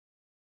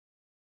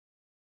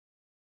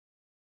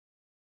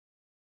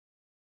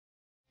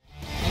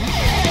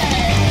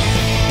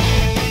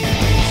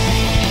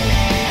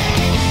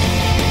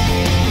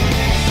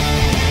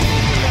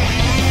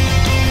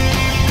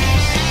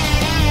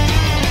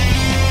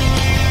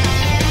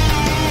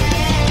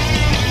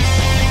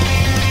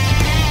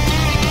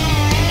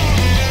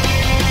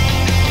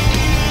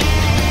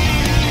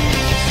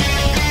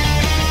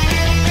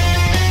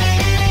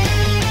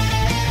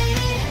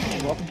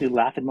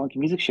Monkey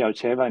Music Show.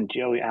 Today I'm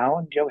Joey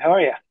Allen. Joey, how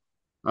are you?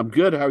 I'm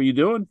good. How are you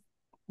doing?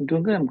 I'm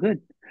doing good. I'm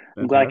good.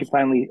 I'm glad I could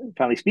Fantastic.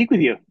 finally speak with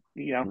you.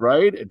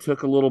 Right? It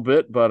took a little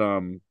bit, but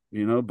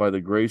by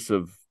the grace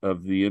of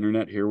the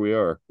internet, here we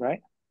are. Right?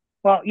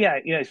 Well, yeah,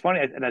 it's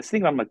funny. And I was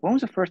thinking, I'm like, when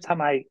was the first time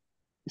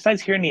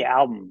besides hearing the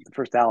album, the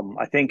first album,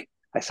 I think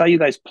I saw you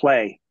guys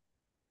play.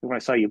 When I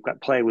saw you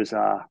play was,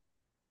 I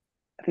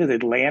think it was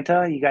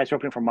Atlanta. You guys were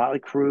opening for Motley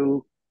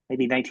Crue,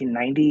 maybe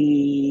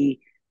 1990.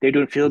 They're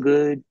doing Feel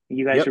Good.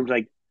 You guys Yep. were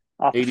like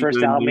off the first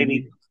 89, album, 90.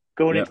 maybe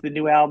going Yep. into the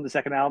new album, the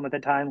second album at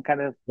that time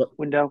kind of Yep.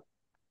 window.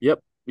 Yep.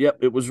 Yep.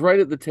 It was right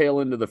at the tail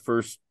end of the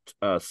first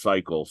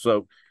cycle.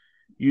 So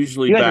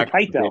usually You guys were back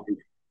tight in the though.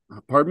 day,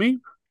 pardon me?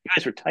 You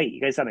guys were tight.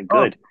 You guys sounded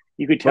Oh, good.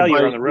 You could but tell you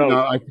were on the road.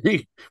 I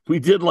think we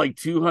did like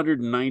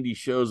 290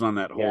 shows on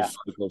that whole Yeah.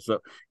 cycle. So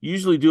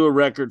usually do a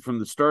record from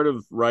the start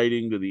of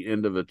writing to the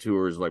end of a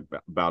tour is like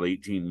about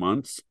 18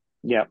 months.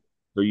 Yeah.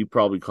 So you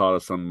probably caught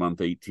us on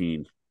month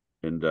 18.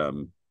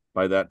 And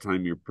by that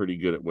time, you're pretty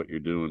good at what you're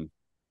doing.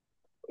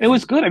 It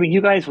was good. I mean,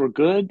 you guys were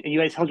good and you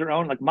guys held your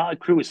own. Like Motley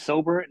Crue was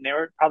sober and they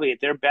were probably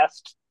at their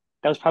best.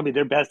 That was probably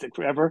their best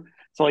ever.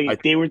 So I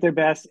like, they were at their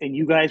best and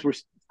you guys were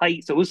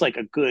tight. So it was like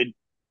a good,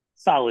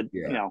 solid,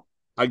 Yeah,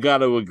 I got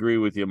to agree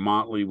with you.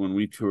 Motley, when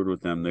we toured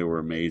with them, they were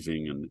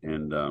amazing,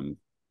 and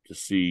to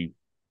see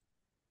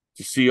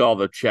to see all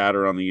the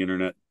chatter on the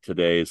internet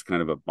today is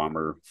kind of a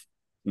bummer.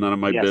 None of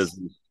my yes.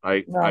 business.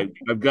 I, No, I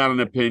I've got an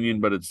opinion,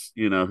 but it's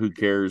who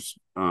cares?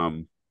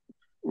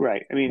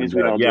 right. I mean, as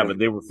And we all yeah, do. but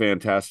they were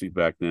fantastic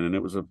back then, and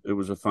it was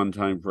a fun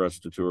time for us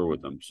to tour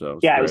with them. So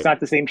it's Yeah, it was great. not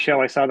the same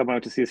show. I saw them when I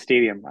went to see the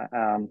stadium.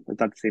 It's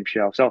not the same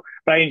show. So,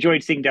 but I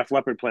enjoyed seeing Def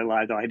Leppard play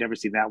live, though. I'd never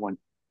seen that one.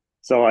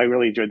 So I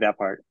really enjoyed that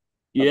part of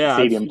the Yeah,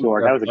 I've stadium seen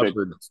tour. That Def was a good.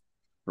 Leppard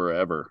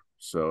forever,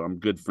 so I'm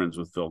good friends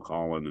with Phil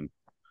Collin, and in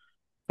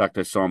fact,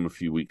 I saw him a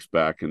few weeks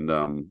back, and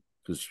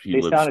because he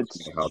They lives sounded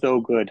in the house. so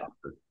good.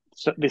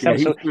 So they Yeah, sounded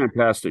he's so.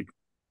 fantastic.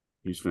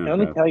 He's And let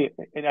me fantastic. tell you,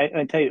 and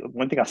I tell you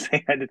one thing I'll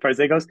say as far as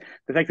that goes,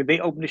 the fact that they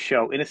opened a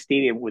show in a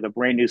stadium with a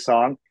brand new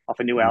song off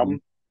a new Mhm.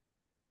 album,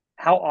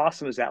 how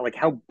awesome is that? Like,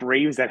 how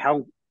brave is that?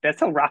 How that's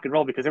how rock and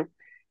roll because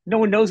no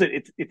one knows it.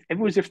 It's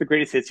everyone's there for the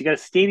greatest hits. You got a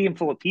stadium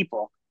full of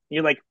people, and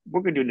you're like,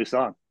 we're gonna do a new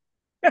song.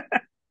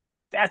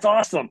 That's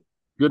awesome.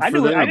 Good I for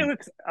knew it. I them. knew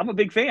it. I'm a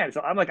big fan,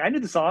 so I'm like, I knew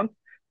the song.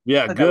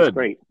 Yeah, I thought that was good.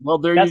 great. Well,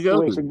 there you That's the go.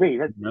 way it should be.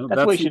 That's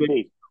the way it should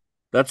be.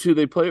 That's who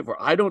they play it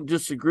for. I don't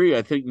disagree.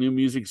 I think new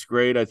music's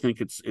great. I think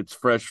it's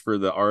fresh for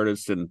the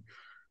artist, and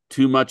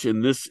too much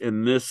in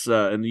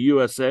the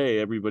USA,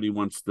 everybody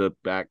wants the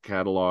back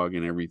catalog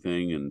and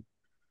everything, and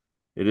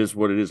it is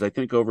what it is. I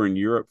think over in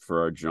Europe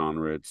for our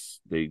genre,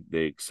 they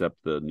accept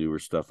the newer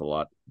stuff a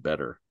lot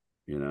better,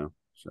 you know.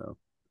 So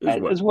it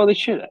is what. As well, they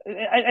should.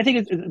 I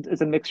think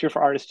it's a mixture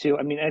for artists too.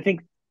 I mean, I think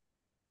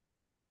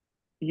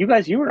you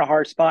were in a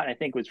hard spot. And I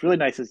think what's really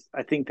nice is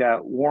I think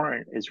that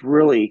Warren is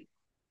really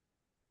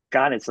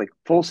got its like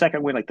full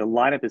second win. Like the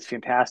lineup is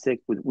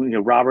fantastic with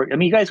Robert. I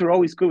mean, you guys were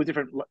always good with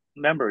different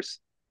members,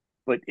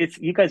 but it's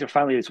you guys are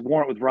finally it's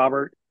Warrant with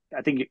Robert.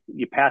 I think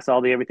you pass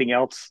all the everything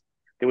else.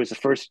 There was the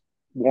first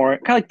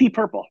Warrant, kind of like Deep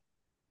Purple,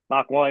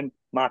 Mach 1,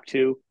 Mach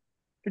 2.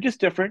 They're just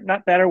different,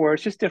 not better,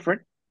 worse, just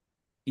different.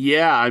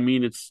 Yeah, I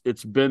mean it's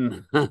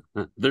been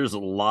there's a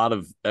lot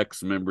of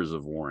ex members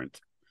of Warrant,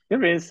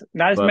 There is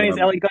not as but many as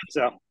Ellie Guns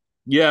though.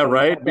 yeah, So there's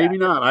right. not that. Maybe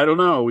not. I don't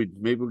know.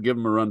 Maybe we'll give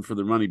them a run for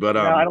their money, but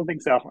No, I don't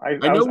think so. I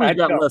know I we've had to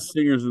got go. less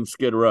singers in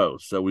Skid Row,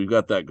 so we've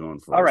got that going All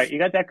for right, us. you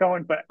got that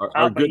going, but Our, uh,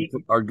 our but good you,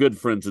 our good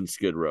friends in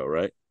Skid Row,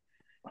 right?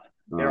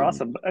 they're Um,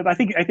 awesome. But I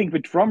think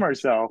with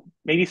drummers though,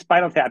 maybe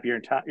Spinal Tap you're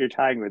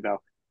tying with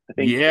though. I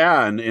think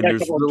yeah, you and got a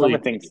couple of drummer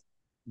things.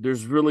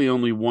 there's really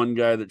only one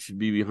guy that should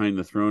be behind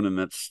the throne, and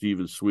that's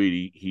Stephen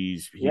Sweetie. He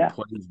Yeah.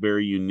 plays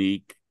very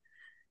unique.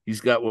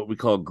 He's got what we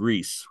call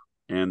grease,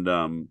 and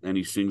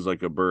he sings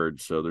like a bird.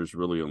 So there's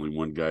really only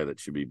one guy that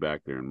should be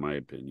back there, in my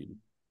opinion.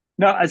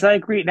 No, as I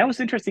agree. And that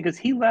was interesting because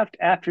he left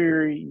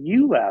after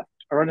you left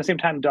around the same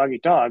time Dog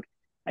Eat Dog,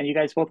 and you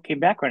guys both came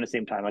back around the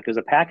same time. Like it was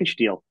a package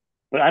deal.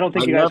 But I don't I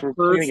think you guys left were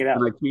clearing first, it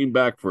and out. I came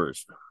back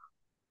first. So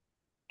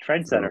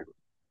Trendsetter.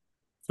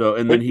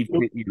 and then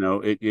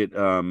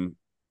But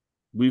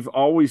we've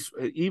always,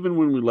 even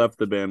when we left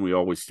the band, we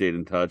always stayed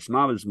in touch.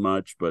 Not as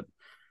much, but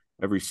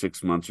every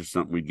 6 months or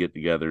something, we'd get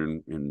together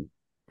and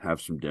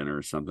have some dinner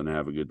or something to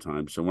have a good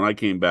time. So when I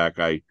came back,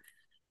 I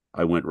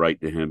went right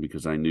to him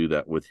because I knew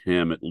that with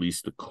him, at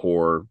least the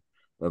core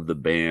of the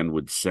band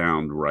would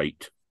sound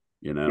right,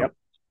 you know. yep.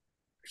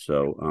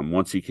 So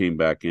once he came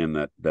back in,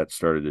 that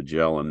started to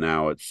gel, and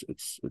now it's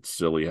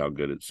silly how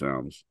good it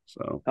sounds.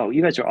 So Oh,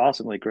 you guys are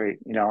awesomely great.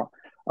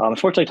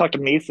 Unfortunately, I talked to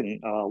Mason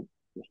a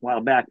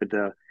while back, but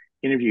the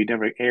interview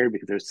never aired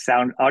because there's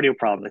sound audio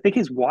problems. I think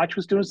his watch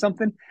was doing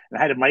something and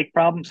I had a mic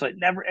problem, so it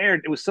never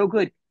aired. It was so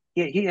good.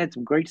 He had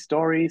some great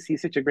stories.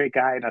 He's such a great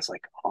guy, and I was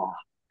like, oh.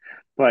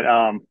 But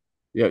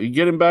yeah, you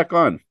get him back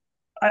on.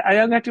 I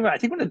don't have to. I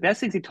think one of the best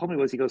things he told me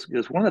was he goes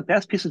one of the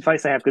best pieces of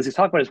advice I have because he's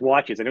talking about his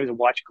watches. I know he's a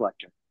watch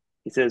collector.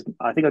 He says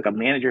I think like a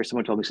manager or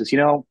someone told me he says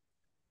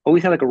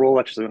always have like a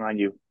Rolex or something on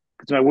you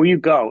because no matter where you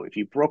go, if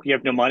you broke, you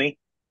have no money.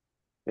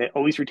 It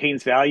always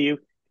retains value,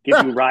 gives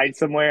you a ride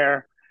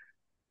somewhere.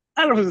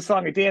 I don't know if it was a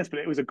song or dance, but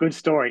it was a good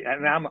story.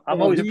 And I'm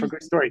Well, always up for a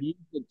good story, he's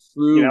a you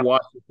true know?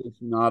 watch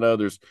aficionado.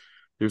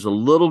 There's a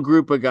little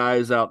group of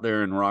guys out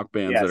there in rock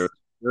bands that are Yes.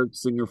 Eric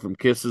Singer from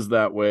Kiss is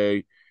that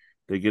way.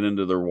 They get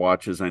into their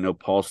watches. I know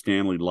Paul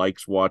Stanley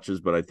likes watches,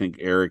 but I think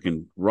Eric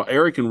and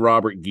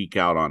Robert geek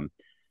out on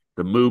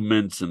the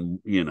movements, and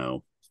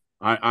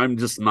I'm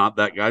just not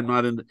that guy. I'm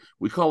not into.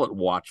 We call it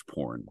watch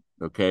porn,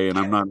 okay? And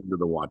I'm not into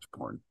the watch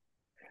porn.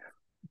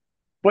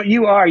 But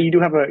you do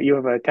have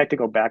a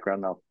technical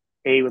background though.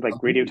 With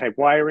like radio type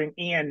wiring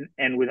and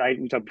with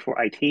we talked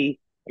before IT,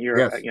 you're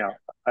Yes.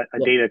 a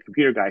data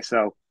computer guy.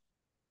 So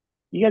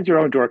you got your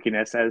own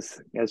dorkiness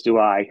as do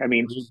I. I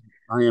mean,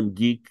 I am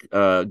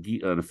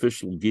an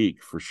official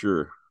geek for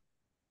sure.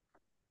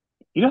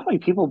 you know how many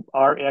people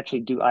are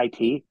actually do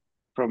IT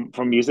from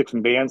music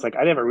and bands? Like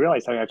I never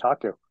realized how many I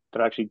talked to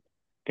that actually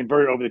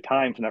converted over the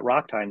time from that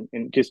rock time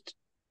and just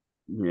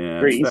Yeah,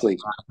 very it's that easily.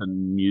 math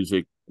and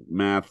music,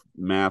 math,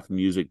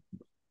 music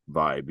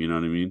vibe. You know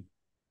what I mean?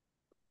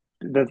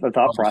 The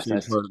thought Probably same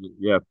process. part of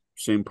yeah,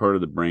 same part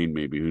of the brain.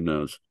 Maybe who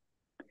knows?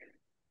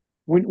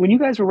 When you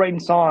guys were writing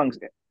songs,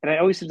 and I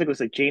always think it was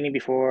like Janie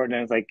before, and then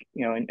it was like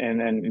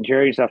and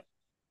Jerry and stuff.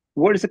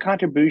 What is the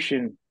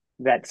contribution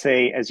that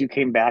say as you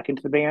came back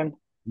into the band?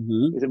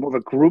 Hmm. Is it more of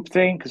a group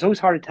thing? Because it's always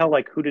hard to tell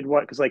like who did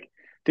what. Because like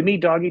to me,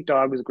 Dog Eat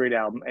Dog was a great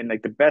album and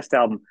like the best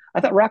album.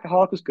 I thought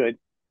Rockaholic was good,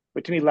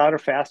 but to me, Louder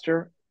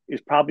Faster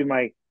is probably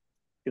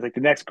is like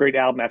the next great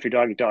album after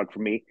Dog Eat Dog for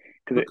me.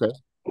 Because Okay.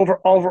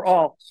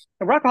 overall,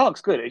 and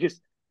Rockaholic's good. It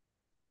just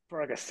for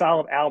like a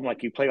solid album,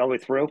 like you play all the way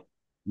through.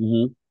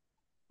 Hmm.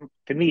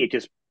 To me, it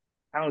just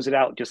pounds it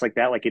out just like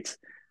that. Like it's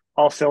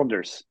all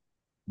cylinders.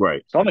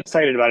 Right. So I'm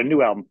excited about a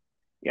new album.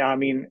 Yeah, I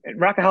mean,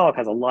 Rockaholic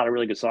has a lot of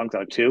really good songs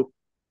on it too.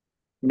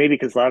 Maybe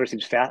because Louder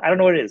seems fast. I don't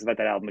know what it is about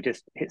that album. It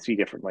just hits me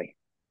differently.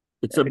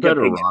 It's a Did you have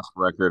better any? rock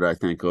record, I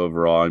think,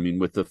 overall. I mean,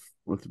 with the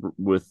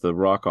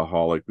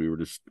Rockaholic, we were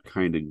just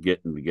kind of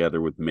getting together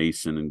with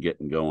Mason and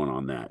getting going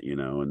on that,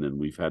 and then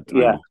we've had time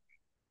Yeah,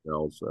 to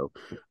also.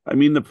 I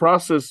mean, the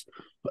process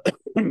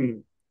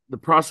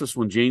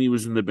when Janie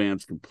was in the band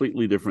is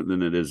completely different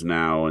than it is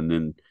now, and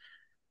then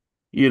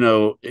you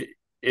know it,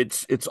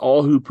 it's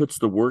all who puts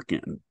the work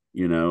in,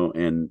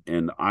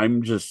 and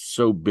I'm just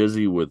so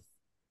busy with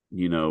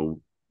you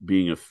know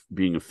being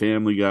a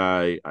family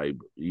guy. I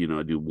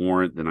do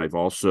Warrant, and I've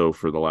also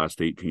for the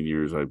last 18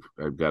 years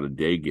I've got a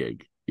day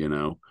gig,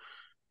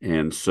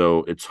 and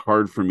so it's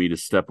hard for me to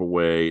step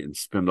away and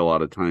spend a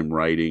lot of time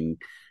writing,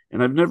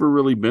 and I've never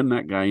really been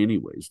that guy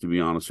anyways, to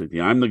be honest with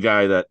you. I'm the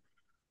guy that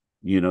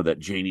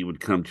Janie would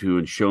come to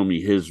and show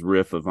me his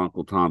riff of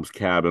Uncle Tom's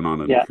Cabin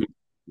on an yeah. acoustic,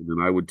 and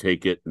then I would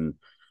take it and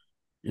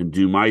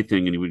do my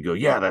thing, and he would go,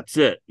 "Yeah, that's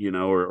it,"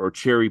 or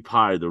Cherry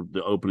Pie,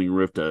 the opening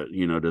riff to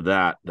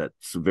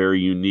that's very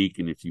unique,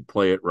 and if you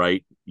play it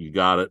right, you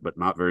got it, but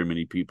not very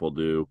many people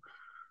do.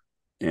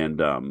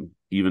 And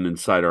even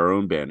inside our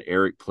own band,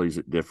 Eric plays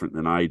it different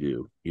than I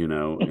do,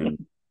 and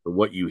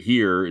what you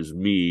hear is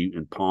me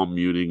and palm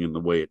muting and the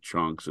way it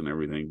chunks and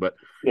everything. But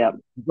Yeah.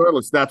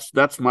 regardless,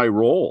 that's my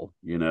role,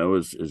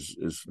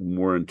 is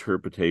more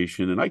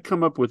interpretation, and I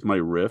come up with my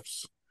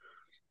riffs,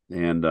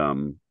 and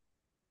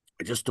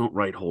I just don't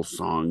write whole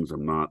songs.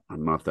 I'm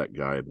not that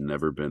guy. I've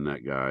never been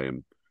that guy.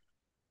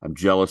 I'm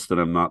jealous that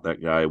I'm not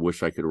that guy. I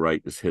wish I could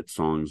write just hit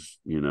songs,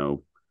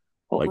 Well,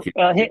 like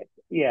it.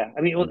 yeah.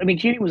 I mean,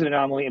 Genie was an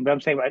anomaly, but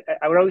I'm saying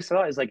I would always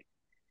thought is like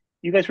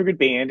you guys were a good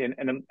band,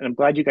 and I'm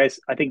glad you guys.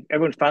 I think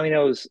everyone finally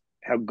knows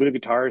how good a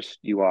guitarist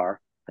you are.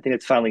 I think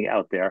it's finally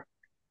out there.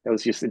 That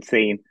was just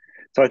insane.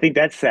 So I think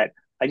that's set.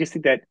 I just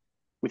think that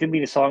with him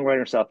being a songwriter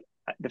and stuff,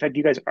 the fact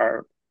you guys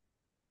are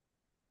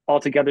all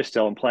together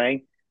still and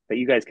playing, that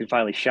you guys can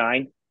finally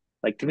shine.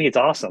 Like to me, it's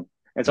awesome.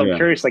 And so I'm Yeah,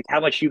 curious, like how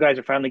much you guys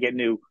are finally getting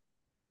to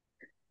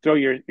throw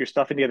your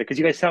stuff in together because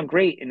you guys sound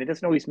great, and it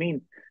doesn't always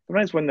mean.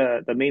 Sometimes when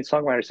the main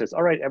songwriter says,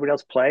 "All right, everybody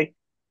else play,"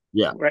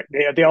 yeah, right?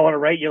 They all want to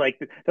write. You're like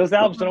those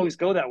albums don't always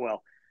go that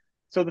well.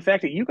 So the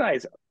fact that you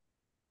guys are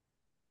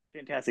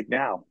fantastic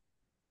now,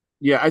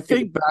 yeah. I is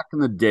think back in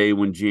the day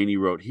when Janie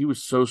wrote, he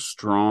was so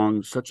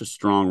strong, such a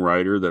strong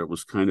writer that it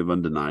was kind of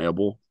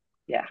undeniable.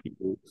 yeah,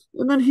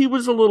 And then he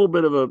was a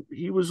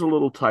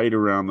little tight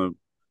around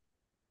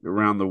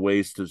the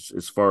waist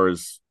as far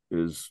as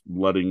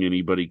letting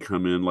anybody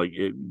come in. Like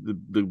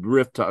the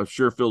riff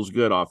sure feels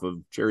good off of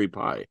Cherry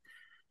Pie.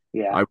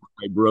 yeah, I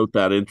wrote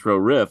that intro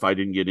riff. I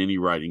didn't get any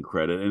writing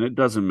credit, and it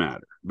doesn't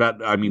matter.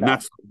 But I mean, no,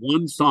 that's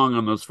one song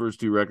on those first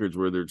two records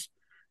where there's,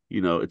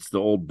 it's the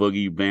old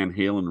Boogie Van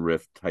Halen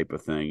riff type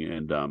of thing.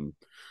 And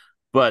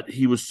but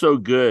he was so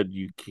good,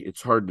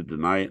 it's hard to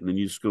deny it. And then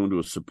you just go into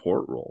a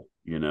support role.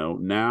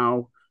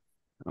 Now,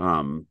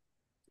 um,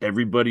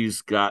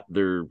 everybody's got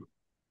their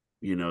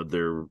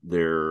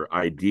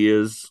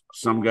ideas.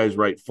 Some guys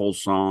write full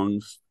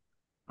songs.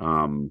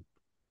 Um,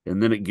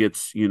 and then it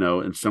gets,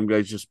 and some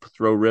guys just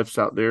throw riffs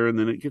out there, and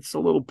then it gets a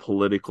little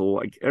political.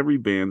 Like every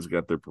band's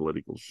got their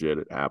political shit.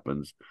 It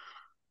happens.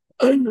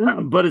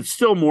 But it's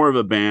still more of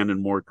a band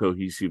and more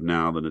cohesive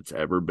now than it's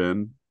ever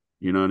been.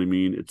 You know what I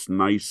mean? It's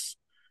nice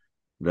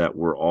that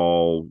we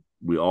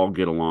all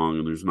get along,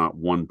 and there's not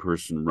one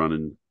person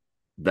running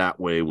that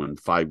way when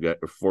five guys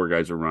or four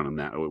guys are running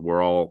that way.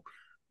 We're all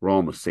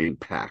in the same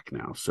pack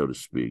now, so to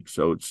speak.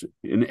 So it's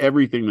in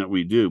everything that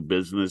we do,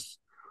 business,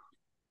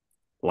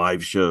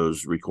 live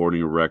shows,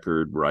 recording a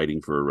record,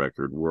 writing for a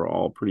record, we're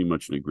all pretty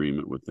much in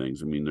agreement with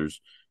things. I mean,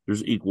 there's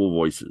equal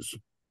voices.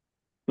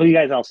 Well, you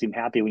guys all seem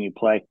happy when you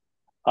play.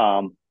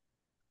 Um,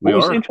 We what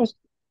was are. interesting?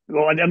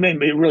 Well, I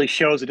mean, it really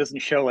shows. It doesn't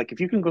show like if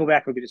you can go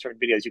back and look at certain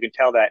videos, you can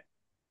tell that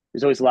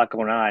there's always a lot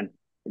going on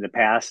in the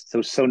past. So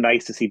it's so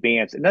nice to see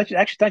bands, and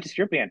actually not just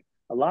your band.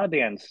 A lot of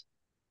bands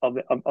of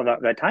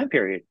that time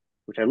period,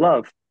 which I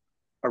love,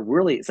 are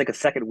really it's like a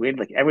second wind.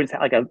 Like everyone's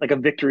like a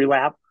victory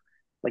lap.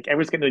 Like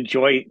everyone's going to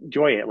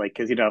enjoy it. Like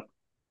because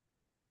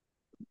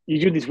you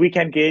do these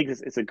weekend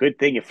gigs, it's a good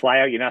thing. You fly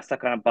out, you're not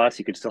stuck on a bus.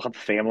 You can still have a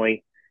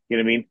family. You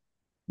know what I mean?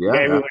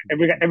 Yeah.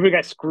 Everybody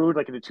got screwed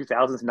like in the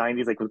 2000s,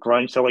 90s, like with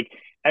grunge. So like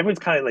everyone's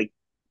kind of like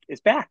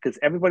it's back because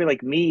everybody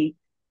like me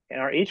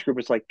and our age group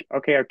is like,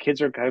 okay, our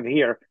kids are kind of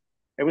here.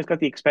 Everyone's got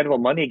the expendable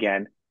money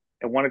again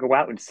and want to go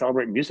out and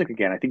celebrate music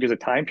again. I think there's a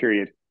time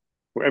period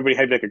where everybody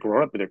had like a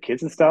grown up with their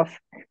kids and stuff,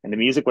 and the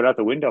music went out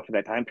the window for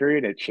that time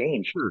period and it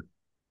changed. Sure.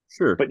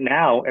 Sure. But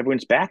now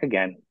everyone's back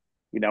again,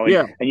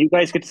 Yeah. and you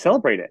guys get to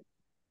celebrate it.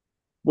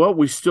 Well,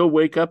 we still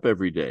wake up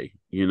every day,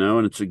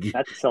 and it's a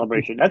That's a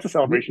celebration. That's a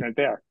celebration right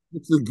there.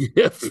 it's a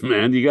gift,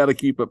 man. You got to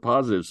keep it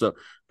positive. So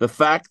the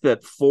fact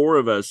that four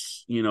of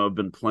us, have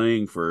been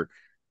playing for,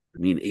 I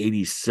mean,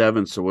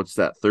 87. So what's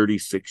that?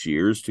 36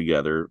 years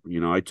together.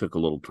 I took a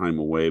little time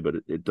away, but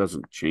it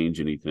doesn't change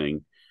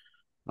anything.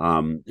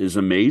 Is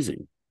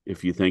amazing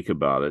if you think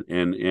about it.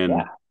 And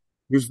Yeah.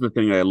 here's the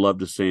thing I love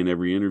to say in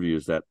every interview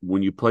is that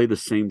when you play the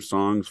same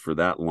songs for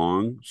that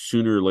long,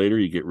 sooner or later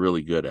you get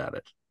really good at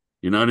it.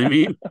 You know what I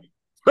mean?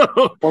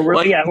 So,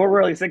 like, We're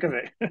really sick of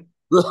it.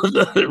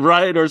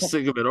 right, or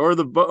sick of it,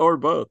 or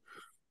both.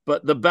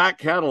 But the back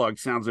catalog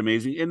sounds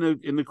amazing, and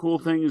the cool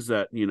thing is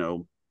that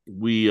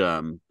we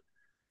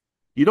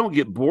you don't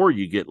get bored.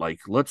 You get like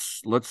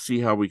let's see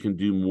how we can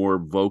do more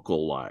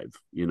vocal live.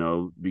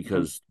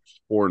 Because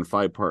 4 and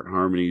 5 part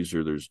harmonies,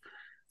 or there's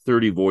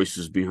 30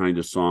 voices behind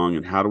a song,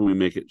 and how do we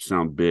make it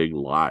sound big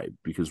live?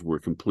 Because we're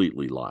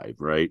completely live,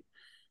 right?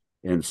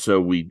 And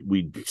so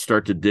we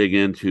start to dig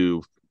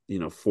into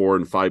 4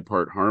 and 5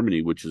 part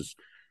harmony, which is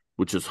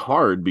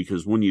hard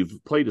because when you've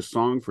played a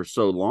song for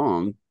so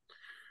long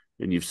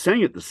and you've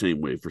sang it the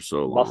same way for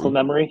so Muscle long,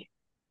 memory.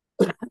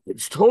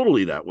 it's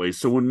totally that way.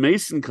 So when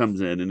Mason comes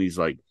in and he's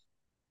like,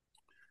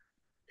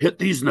 hit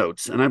these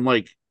notes, and I'm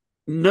like,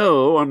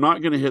 no, I'm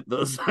not going to hit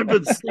those. I've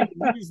been singing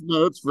these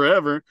notes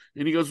forever.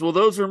 And he goes, well,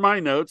 those are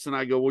my notes. And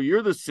I go, well,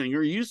 you're the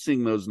singer. You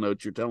sing those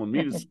notes. You're telling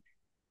me to sing.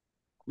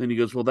 Then he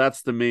goes, well,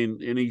 that's the main,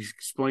 and he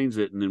explains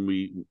it. And then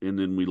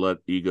we let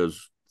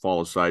egos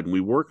fall aside and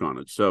we work on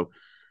it. So,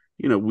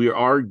 we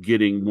are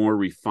getting more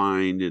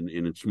refined, and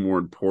it's more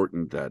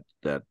important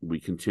that we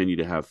continue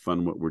to have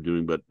fun with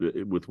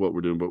what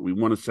we're doing, but we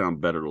want to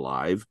sound better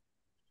live.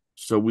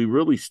 So we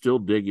really still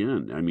dig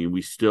in. I mean,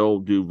 we still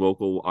do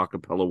vocal a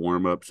cappella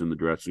warm-ups in the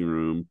dressing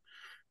room,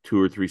 2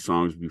 or 3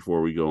 songs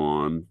before we go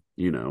on,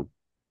 Which So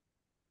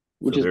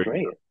is there,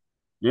 great.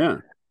 yeah.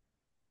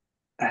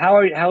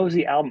 How is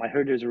the album? I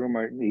heard there's a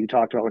rumor that you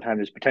talked about all the time.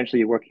 There's potentially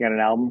you're working on an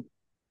album,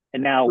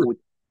 and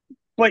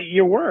but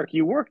you work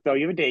though.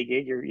 You have a day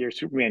gig, your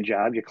Superman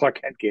job, your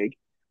Clark Kent gig,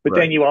 but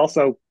then Right, you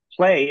also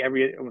play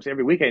almost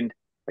every weekend.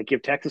 Like you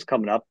have Texas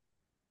coming up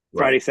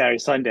Friday, right. Saturday,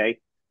 Sunday.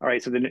 All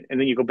right, so then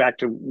you go back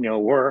to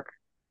work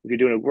if you're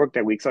doing a work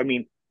that week. So I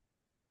mean,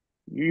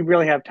 you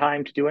really have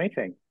time to do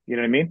anything. You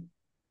know what I mean?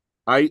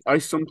 I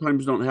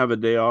sometimes don't have a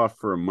day off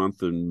for a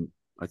month, and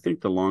I think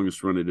the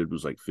longest run I did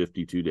was like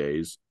 52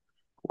 days.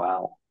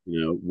 Wow.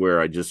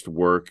 Where I just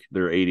work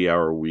their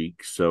 80-hour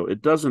week. So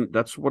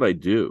that's what I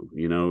do.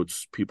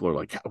 It's people are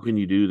like, how can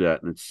you do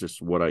that? And it's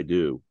just what I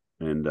do.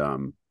 And I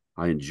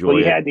Well, enjoy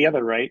you it. had the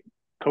other right,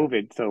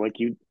 COVID. So like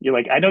you're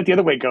like I know what the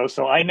other way goes,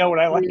 so I know what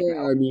I like Yeah,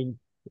 now. I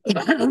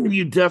mean,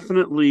 you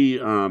definitely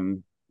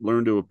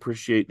learn to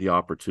appreciate the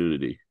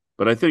opportunity.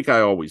 But I think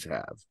I always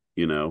have,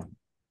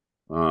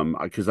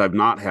 because I've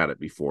not had it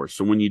before.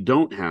 So when you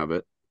don't have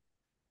it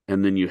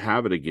and then you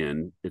have it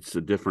again, it's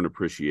a different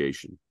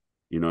appreciation.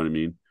 You know what I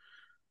mean?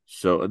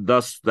 So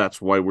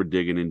that's why we're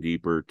digging in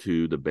deeper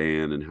to the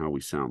band and how we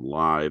sound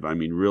live. I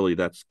mean, really,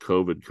 that's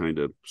COVID kind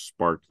of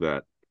sparked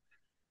that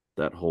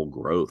whole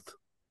growth,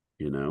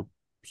 you know.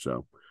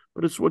 So,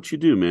 but it's what you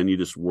do, man. You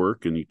just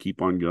work and you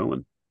keep on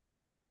going.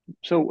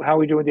 So how are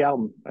we doing with the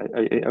album?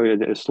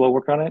 Are slow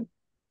work on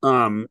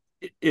it?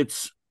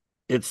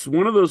 It's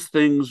one of those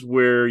things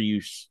where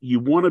you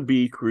want to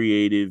be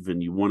creative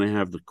and you want to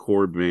have the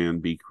core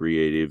band be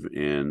creative,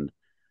 and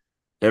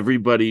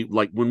everybody,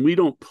 like when we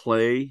don't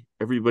play,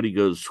 everybody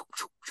goes,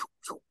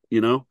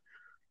 you know.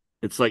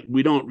 It's like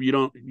you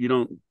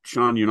don't,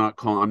 Sean,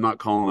 I'm not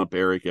calling up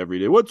Eric every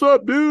day. What's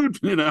up, dude?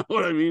 You know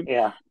what I mean?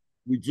 Yeah.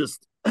 We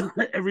just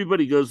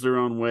everybody goes their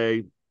own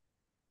way,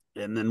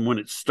 and then when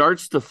it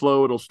starts to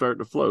flow, it'll start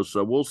to flow.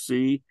 So we'll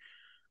see.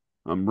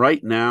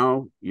 Right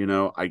now,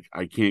 I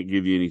can't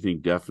give you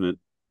anything definite.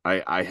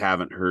 I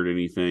haven't heard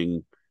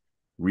anything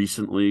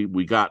recently.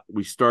 We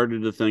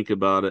started to think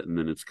about it, and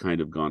then it's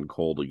kind of gone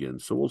cold again.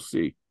 So we'll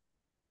see.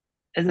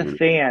 As a You know,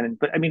 fan,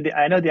 but I mean,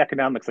 I know the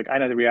economics, like I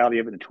know the reality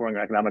of it, the touring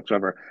economics,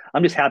 whatever.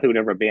 I'm just happy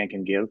whatever a band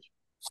can give.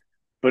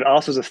 But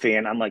also as a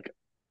fan, I'm like,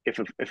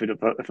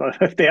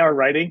 if they are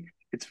writing,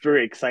 it's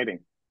very exciting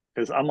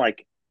because I'm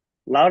like,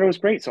 Louder was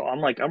great, so I'm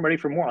like, I'm ready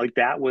for more. Like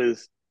that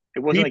was,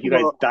 it wasn't like you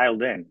people guys are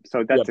dialed in, so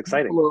yeah, that's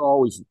exciting.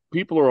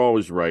 people are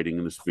always writing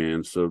in this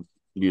band. So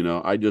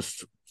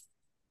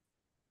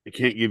I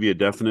can't give you a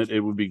definite. It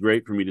would be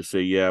great for me to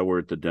say, yeah, we're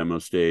at the demo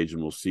stage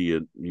and we'll see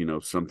it,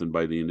 something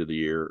by the end of the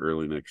year,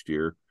 early next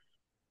year.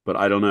 But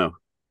I don't know,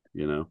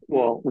 you know.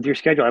 Well, with your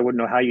schedule, I wouldn't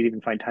know how you'd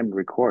even find time to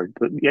record.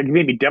 But yeah, you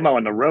maybe demo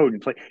on the road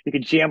and play. You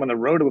could jam on the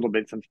road a little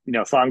bit, some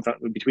songs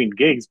between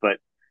gigs, but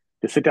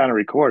to sit down and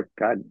record,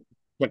 God,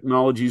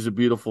 Technology is a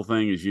beautiful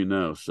thing, as you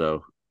know.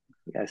 So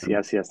yes, I mean,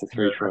 yes, yes, that's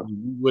very true.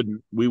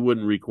 we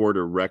wouldn't record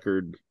a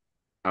record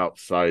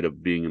outside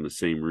of being in the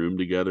same room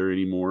together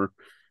anymore.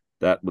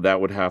 That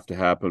would have to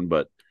happen,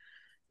 but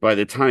by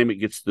the time it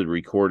gets to the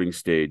recording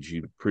stage,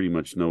 you pretty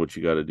much know what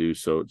you got to do.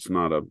 So it's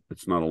not a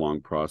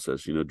long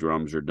process.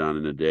 Drums are done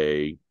in a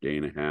day, day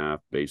and a half.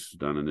 Bass is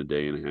done in a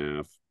day and a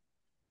half.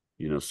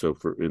 So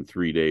for in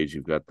 3 days,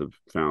 you've got the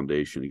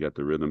foundation, you got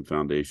the rhythm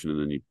foundation, and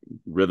then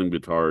rhythm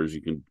guitars.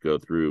 You can go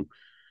through.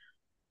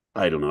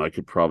 I don't know. I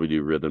could probably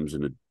do rhythms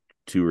in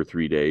 2 or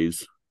 3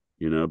 days.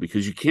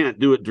 Because you can't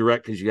do it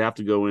direct because you have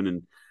to go in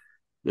and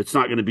it's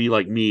not going to be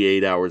like me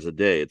 8 hours a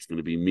day. It's going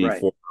to be me Right.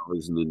 4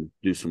 hours and then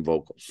do some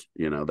vocals.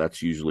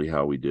 That's usually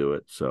how we do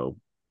it. So,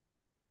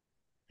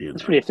 you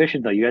That's know, pretty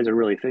efficient, though. You guys are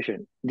really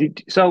efficient.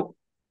 So,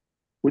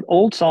 with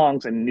old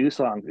songs and new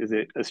songs, is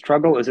it a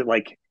struggle? Is it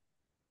like,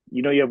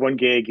 you have one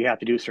gig, you have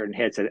to do certain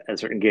hits at a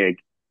certain gig,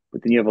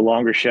 but then you have a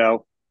longer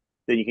show,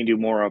 then you can do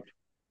more of,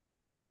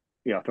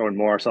 throwing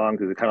more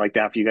songs? Is it kind of like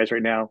that for you guys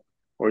right now?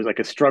 Or is it like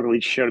a struggle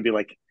each show to be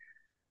like,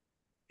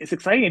 it's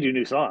exciting to do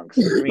new songs?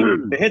 I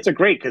mean, the hits are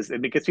great because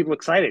it gets people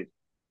excited,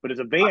 but as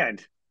a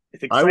band,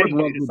 it's I would exciting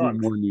to do love new to do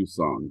songs. more new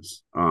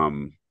songs.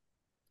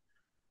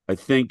 I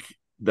think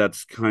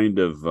that's kind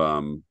of,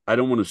 I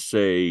don't want to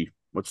say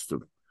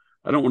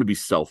I don't want to be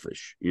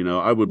selfish.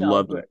 I would No,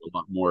 love to do a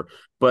lot more,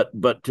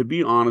 but to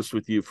be honest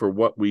with you, for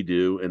what we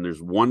do, and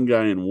there's one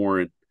guy in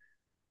Warrant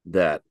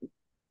that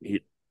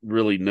he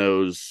really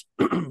knows.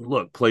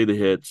 Look, play the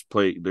hits.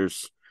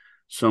 There's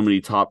so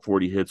many top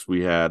 40 hits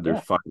we had. There's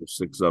yeah, 5 or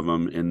 6 of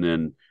them, and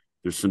then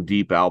there's some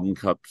deep album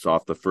cuts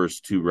off the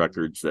first 2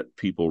 records that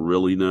people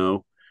really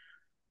know.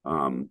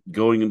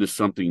 Going into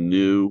something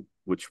new,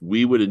 which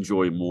we would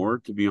enjoy more,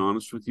 to be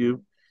honest with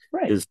you,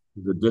 right. is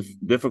the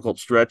difficult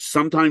stretch.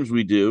 Sometimes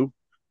we do,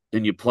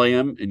 and you play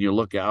them, and you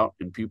look out,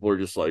 and people are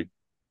just like,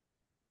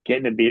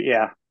 Getting to be,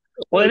 yeah.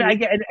 Well, and I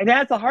get, and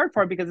that's the hard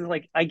part because it's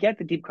like I get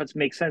the deep cuts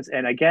make sense,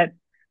 and I get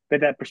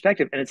that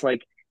perspective, and it's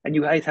like, and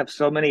you guys have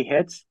so many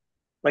hits,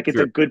 like it's a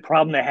sure, good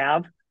problem to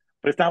have,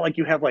 but it's not like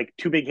you have like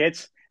two big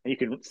hits and you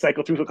can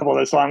cycle through a couple of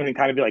those songs and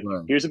kind of be like,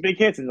 right. here's the big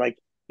hits, and like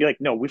you're like,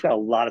 no, we've got a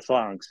lot of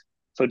songs,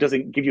 so it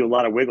doesn't give you a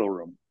lot of wiggle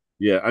room.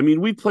 Yeah, I mean,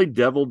 we played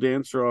Devil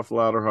Dancer off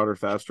Louder, Harder,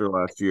 Faster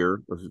last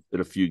year at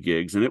a few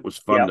gigs, and it was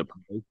fun Yeah, to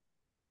play,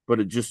 but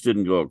it just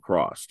didn't go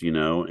across.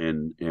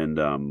 And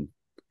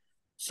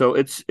so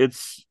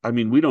it's. I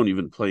mean, we don't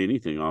even play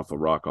anything off of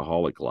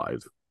Rockaholic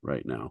Live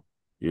right now.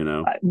 You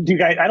know, do you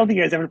guys? I don't think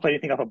you guys ever played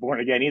anything off of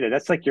Born Again either.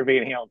 That's like your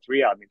Van Halen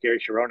 3 album, your Gary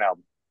Sharon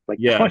album. Like,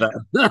 yeah.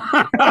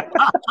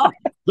 That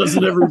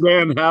doesn't every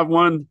band have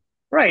one?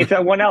 right, it's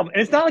that one album,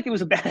 and it's not like it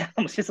was a bad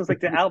album. It's just like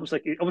the album's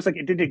like almost like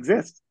it didn't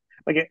exist.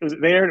 Like it was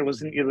there, and it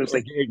wasn't. It was It's a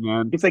like gig,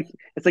 man. it's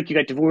like you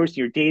got divorced,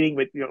 you're dating,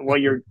 but while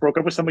you're broke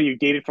up with somebody, you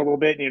dated for a little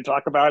bit, and you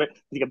talk about it, and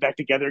you get back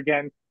together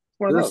again. It's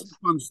one of There's those.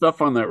 fun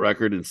stuff on that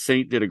record, and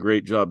Saint did a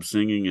great job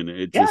singing, and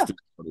it Yeah, just is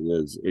what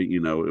it is.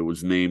 It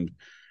was named.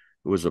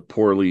 It was a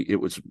poorly. It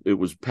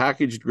was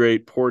packaged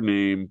great, poor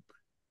name.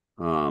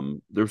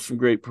 There's some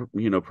great,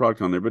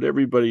 product on there, but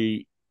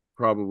everybody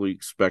probably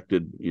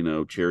expected,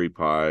 cherry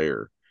pie,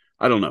 or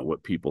I don't know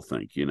what people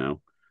think. I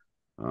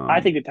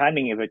Um, think the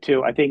timing of it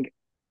too. I think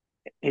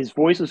his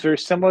voice was very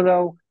similar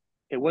though.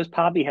 It was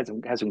poppy, has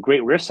some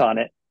great riffs on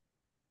it.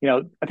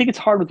 I think it's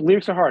hard with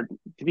lyrics are hard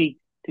to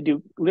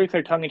do lyrics that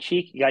are tongue in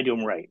cheek. You gotta do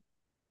them right,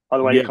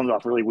 otherwise it yeah, comes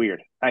off really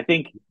weird. I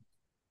think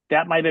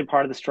that might have been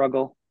part of the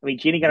struggle. I mean,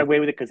 Genie got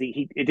away with it because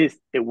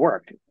it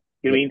worked.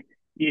 You know what I yep,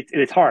 mean?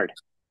 It's hard.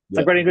 It's yeah.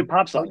 like writing a good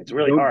pop song. Don't, It's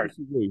really don't hard.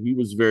 disagree. He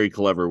was very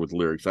clever with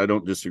lyrics. I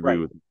don't disagree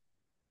Right.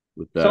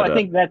 with So that. I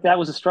think that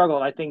was a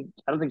struggle. And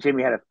I don't think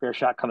Jamie had a fair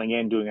shot coming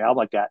in doing an album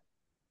like that.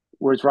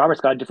 Whereas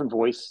Robert's got a different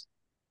voice.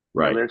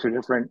 Right. Lyrics are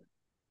different.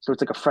 So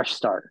it's like a fresh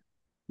start.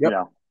 You Yep.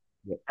 know,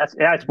 Yep.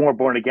 that's more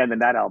Born Again than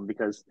that album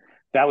because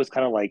that was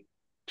kind of like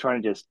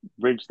trying to just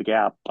bridge the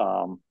gap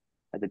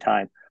at the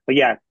time. But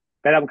yeah,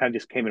 that album kind of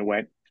just came and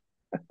went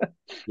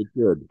It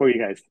did. for you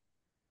guys.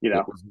 You It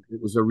know, was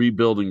it was a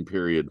rebuilding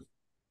period.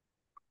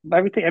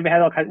 everything. Every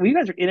had all kinds. Well, you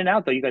guys are in and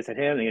out though. You guys had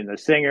him and the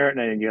singer, and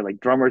then you're like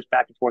drummers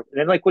back and forth. And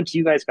then like once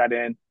you guys got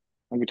in,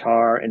 on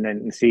guitar, and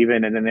then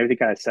Steven, and then everything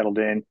kind of settled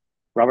in.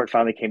 Robert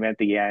finally came in at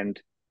the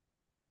end,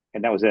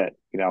 and that was it.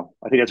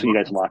 I think that's when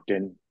you guys locked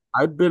in.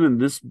 I've been in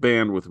this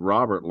band with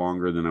Robert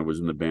longer than I was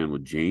in the band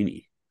with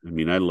Janie. I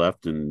mean, I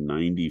left in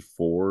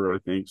 94, I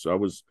think. So I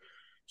was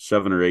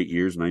 7 or 8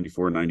 years,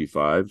 94,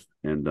 95.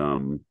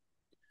 And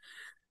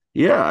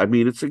yeah, I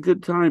mean, it's a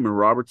good time. And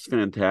Robert's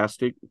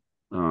fantastic.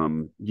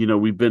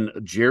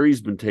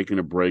 Jerry's been taking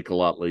a break a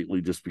lot lately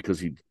just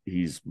because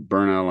he's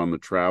burnt out on the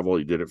travel.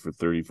 He did it for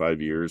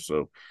 35 years.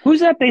 So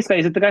Who's that bass guy?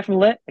 Is it the guy from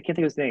Lit? I can't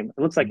think of his name.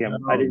 It looks like him.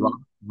 I no, didn't.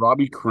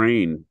 Robbie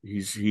Crane. Oh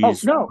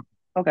He's no.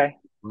 Okay.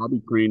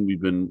 Robbie Crane.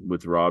 We've been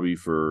with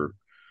Robbie's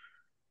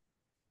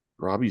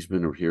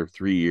been here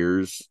 3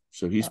 years,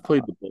 so he's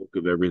played the bulk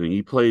of everything.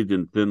 He played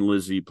in Thin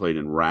Lizzy, played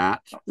in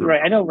Rat.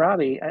 Right. I know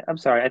Robbie. I'm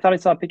sorry. I thought I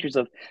saw pictures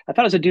of. I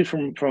thought it was a dude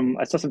from.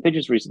 I saw some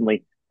pictures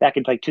recently back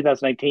in like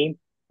 2019.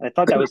 And I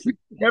thought that was him.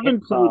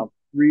 Kevin played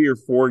 3 or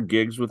 4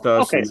 gigs with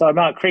us, Okay, and so I'm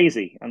not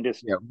crazy. I'm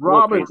just yeah, a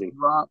little crazy.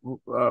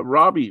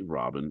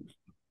 Robin.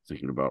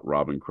 Thinking about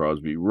Robin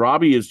Crosby.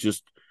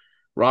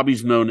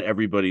 Robbie's known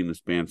everybody in this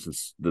band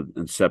since the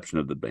inception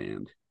of the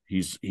band.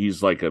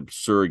 He's like a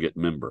surrogate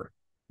member,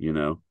 you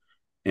know,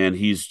 and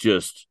he's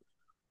just.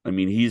 I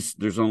mean,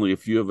 there's only a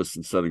few of us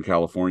in Southern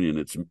California, and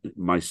it's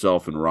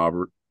myself and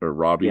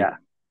Robbie. Yeah.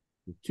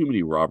 There's too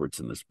many Roberts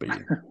in this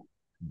band.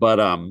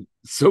 But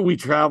so we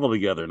travel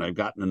together, and I've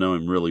gotten to know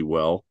him really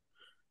well.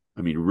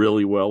 I mean,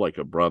 really well, like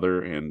a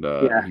brother, and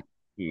Yeah.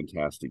 he's a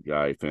fantastic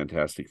guy,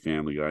 fantastic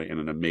family guy, and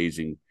an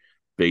amazing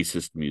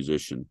bassist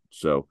musician.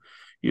 So,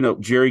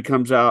 Jerry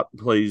comes out,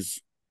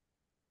 plays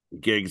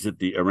gigs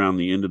around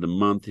the end of the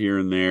month here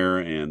and there,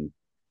 and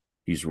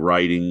he's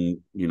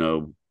writing,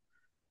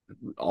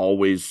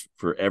 always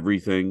for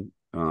everything.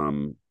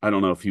 I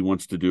don't know if he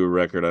wants to do a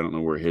record. I don't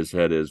know where his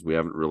head is. We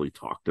haven't really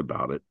talked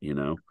about it.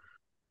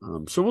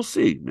 So we'll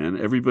see, man.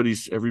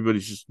 Everybody's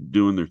just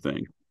doing their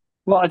thing.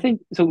 Well, I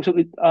think so.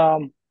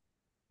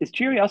 Is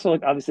Jerry also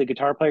like obviously a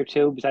guitar player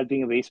too? Besides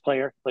being a bass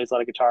player, plays a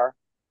lot of guitar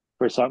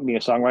for being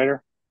a songwriter.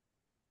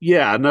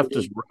 Yeah, enough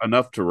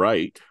to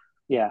write.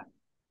 Yeah,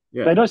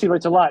 but I Yeah. noticed he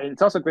writes a lot, and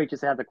it's also great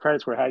just to have the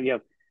credits where you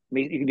have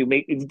you can do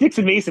it's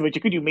Dixon Mason, but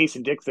you could do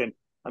Mason Dixon.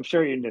 I'm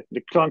sure the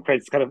song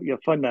credits kind of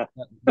fun to.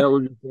 That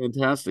would be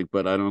fantastic,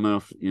 but I don't know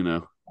if.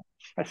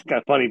 That's kind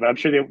of funny, but I'm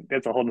sure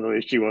that's a whole other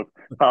issue of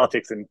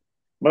politics and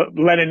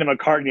Lennon and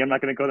McCartney. I'm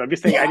not going to go there. I'm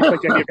just saying I just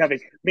like the idea of having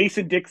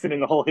Mason Dixon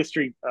and the whole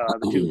history,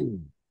 the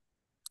two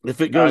If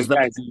it goes that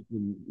guys.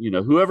 deep,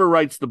 whoever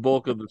writes the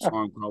bulk of the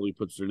song probably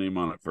puts their name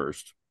on it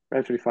first.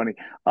 That's pretty funny.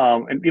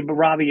 But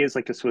Robbie is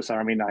like the Swiss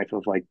Army knife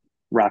of like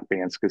rock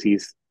bands because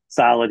he's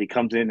solid. He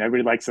comes in,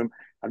 everybody likes him.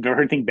 I've never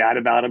heard anything bad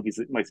about him. He's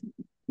my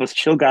most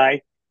chill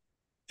guy,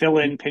 fill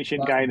He's in,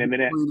 pension guy in a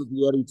minute. playing at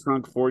the Eddie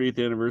Trunk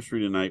 40th anniversary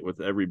tonight with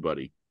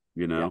everybody,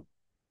 Yeah,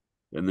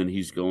 and then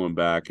he's going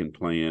back and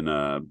playing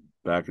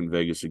back in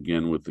Vegas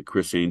again with the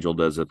Chris Angel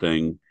does a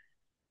thing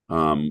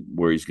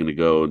where he's going to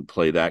go and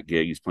play that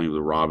gig. He's playing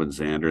with Robin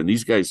Zander, and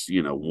these guys,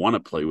 want to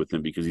play with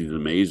him because he's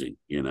amazing.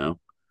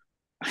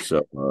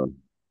 So,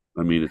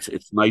 I mean,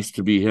 it's nice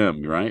to be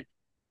him, right?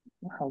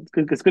 well, it's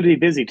good. It's good to be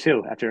busy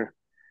too.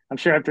 I'm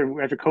sure after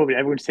COVID,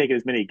 everyone's taking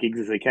as many gigs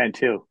as they can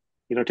too.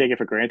 You don't take it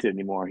for granted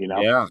anymore.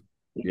 Yeah,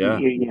 yeah,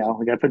 We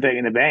got to put that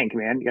in the bank,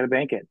 man. You got to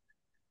bank it.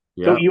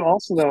 So yeah. you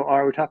also though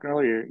we were talking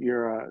earlier.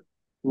 You're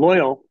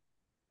loyal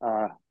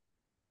uh,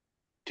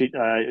 to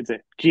it's a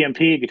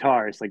GMP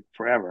guitars like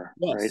forever,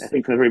 right? I Yes.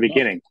 think from the very Yes.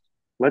 beginning.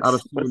 Out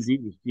of Let's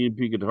CMP,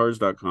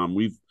 CMPguitars.com.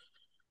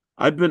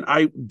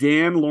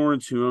 Dan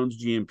Lawrence, who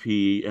owns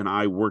GMP, and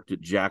I worked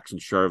at Jackson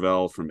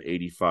Charvel from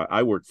 85.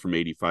 I worked from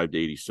 85 to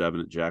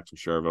 87 at Jackson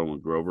Charvel when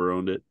Grover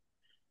owned it.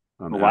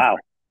 oh, After, wow.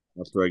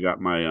 after I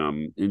got my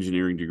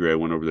engineering degree, I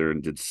went over there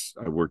and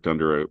I worked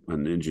under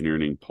an engineer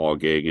named Paul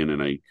Gagan,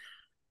 and I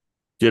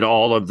did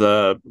all of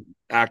the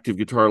active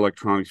guitar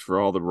electronics for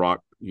all the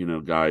rock,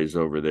 guys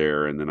over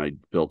there. And then I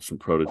built some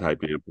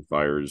prototype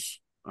amplifiers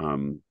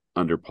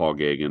under Paul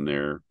Gagan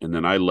there. And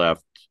then I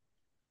left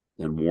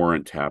and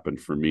Warrant happened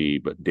for me,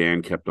 but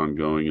Dan kept on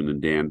going. And then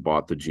Dan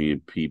bought the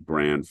GMP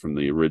brand from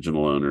the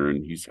original owner,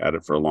 and he's had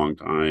it for a long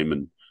time.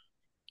 And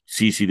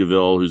CC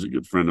DeVille, who's a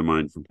good friend of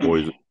mine from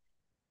Poison,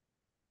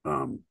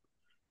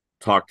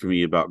 talked to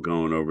me about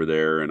going over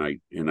there, and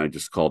I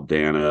just called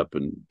Dan up,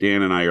 and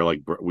Dan and I are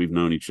like, we've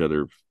known each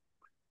other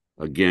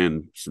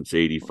again since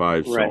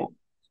 85, Right. so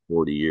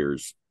 40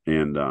 years.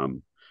 And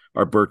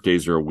our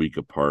birthdays are a week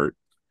apart.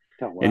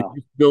 Oh, And wow.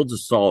 he builds a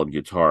solid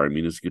guitar. I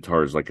mean, his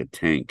guitar is like a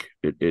tank.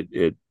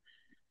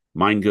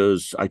 Mine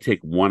goes, I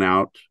take one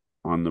out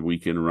on the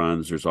weekend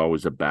runs. There's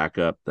always a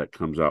backup that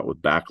comes out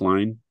with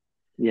backline.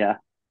 Yeah.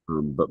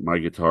 But my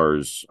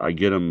guitars, I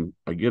get them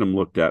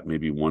looked at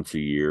maybe once a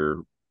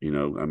year. I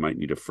might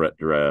need a fret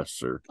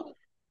dress, or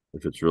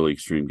if it's really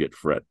extreme, get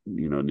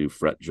new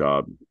fret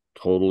job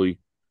totally.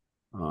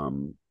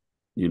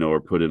 Or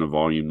put in a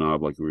volume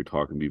knob like we were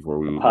talking before.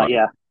 We went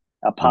Yeah.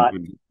 A pot.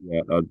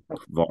 yeah, a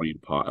volume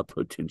pot, a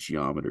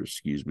potentiometer,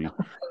 excuse me.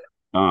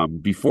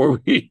 Before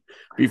we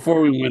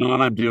before we went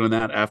on, I'm doing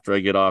that. After I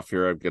get off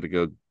here, I've got to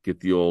go get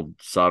the old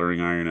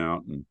soldering iron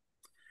out and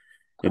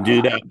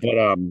do that.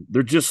 But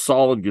they're just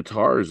solid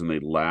guitars and they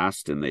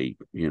last and they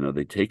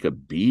take a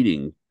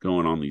beating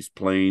going on these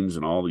planes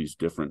and all these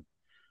different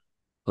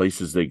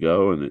places they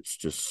go, and it's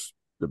just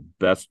the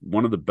best,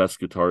 one of the best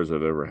guitars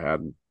I've ever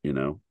had,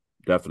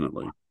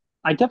 definitely.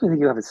 I definitely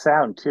think you have a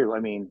sound too. I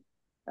mean,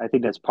 I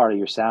think that's part of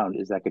your sound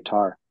is that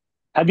guitar.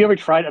 Have you ever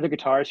tried other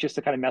guitars just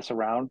to kind of mess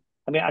around?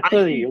 I mean, I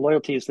clearly your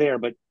loyalty is there,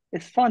 but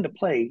it's fun to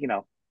play, you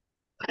know.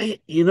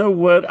 you know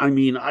what? I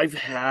mean, I've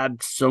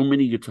had so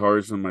many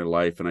guitars in my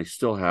life and I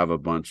still have a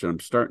bunch, and I'm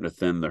starting to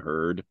thin the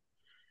herd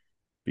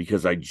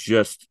because I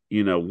just,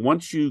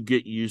 once you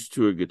get used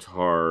to a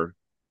guitar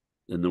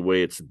and the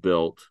way it's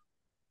built,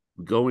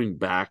 going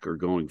back or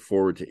going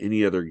forward to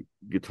any other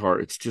guitar,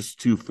 it's just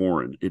too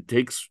foreign. It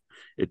takes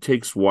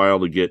a while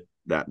to get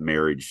that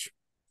marriage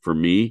for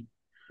me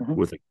Mhm.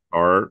 with a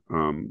guitar.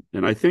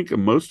 And I think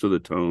most of the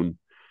tone,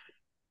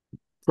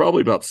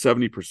 probably about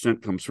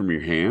 70% comes from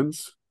your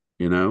hands,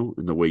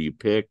 and the way you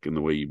pick and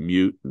the way you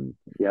mute and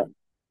Yeah.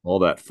 all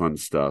that fun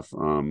stuff.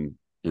 And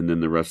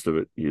then the rest of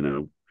it,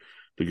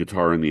 the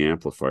guitar and the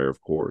amplifier, of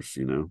course.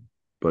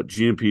 But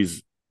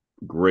GMP's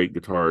great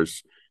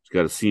guitars. It's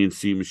got a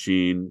CNC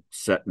machine,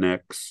 set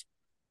necks.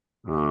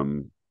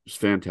 It's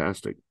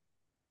fantastic.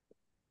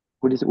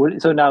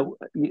 So now,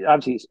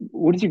 obviously,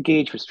 what is your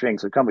gauge for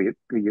strings? So come with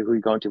who you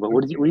going to, but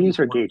what do you use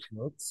for a gauge?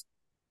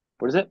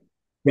 What is it?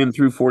 10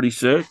 through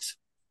 46.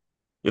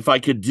 If I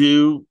could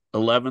do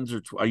 11s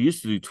I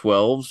used to do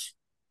 12s,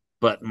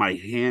 but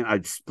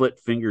I'd split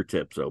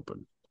fingertips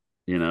open,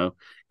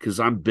 because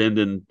I'm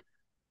bending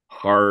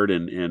hard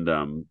and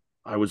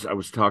I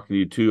was talking to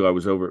you too. I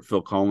was over at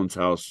Phil Collins'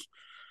 house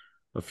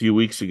a few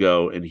weeks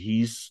ago, and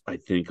he's I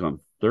think on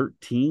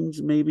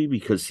 13s maybe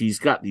because he's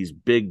got these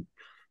big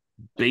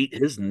bait.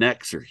 His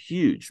necks are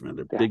huge, man.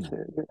 They're big That's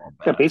it. baseball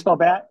Got a bats, baseball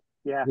bat?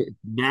 Yeah.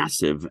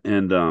 massive,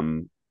 and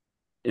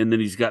then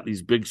he's got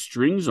these big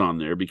strings on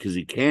there because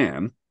he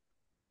can.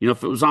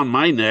 If it was on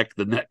my neck,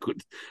 the neck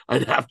would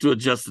I'd have to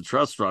adjust the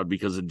truss rod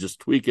because it'd just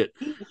tweak it.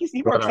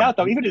 He But works out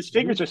though. Even his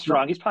fingers are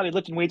strong. He's probably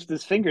lifting weights with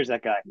his fingers,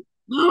 that guy.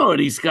 no,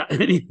 and he's got. I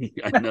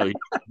know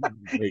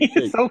he's great He's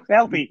thing. so He's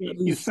healthy. got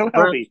He's these so frets.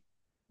 healthy.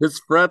 His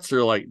frets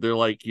are like they're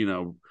like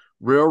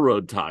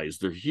railroad ties.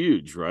 They're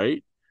huge,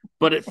 right?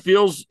 But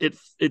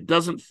it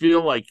doesn't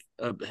feel like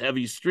a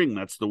heavy string.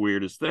 That's the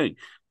weirdest thing.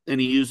 And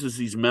he uses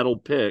these metal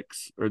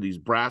picks or these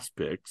brass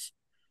picks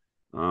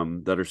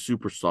that are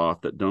super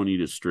soft that don't eat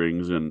his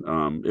strings,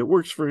 and it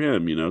works for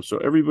him. So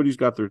everybody's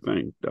got their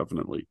thing,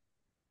 definitely.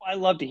 I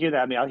love to hear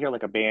that. I mean, I'll hear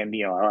like a band,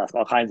 I'll ask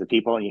all kinds of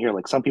people, and you hear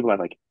like some people have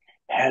like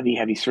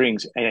heavy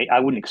strings, and I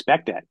wouldn't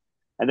expect that.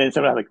 And then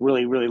some have like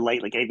really, really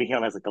light, like Amy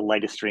Hill has like the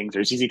lightest strings,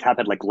 or ZZ Top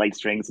had like light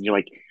strings, and you're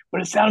like,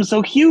 but it sounds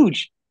so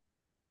huge.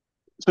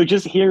 So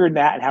just hearing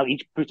that and how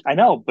I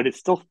know, but it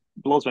still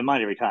blows my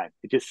mind every time.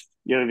 It just,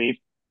 you know what I mean?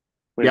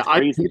 But Yeah, it's I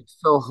crazy. pick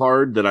so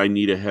hard that I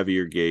need a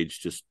heavier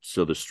gauge just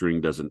so the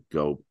string doesn't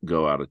go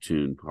out of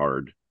tune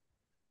hard.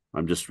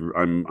 I'm just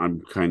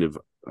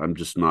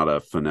not a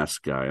finesse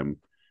guy.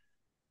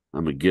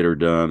 I'm a get her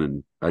done,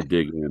 and I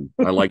dig in.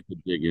 I like to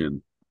dig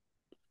in.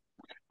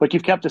 But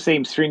you've kept the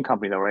same string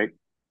company though, right?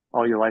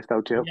 All your life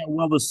though, too. Yeah,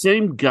 well, the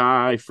same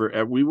guy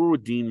we were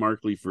with Dean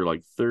Markley for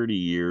like 30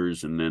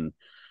 years, and then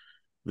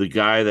the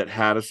guy that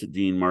had us at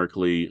Dean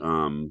Markley,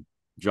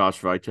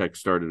 Josh Vitek,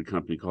 started a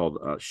company called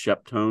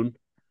Sheptone,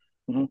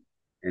 Hmm.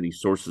 and he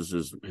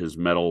sources his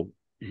metal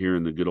here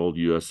in the good old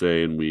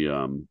USA, and we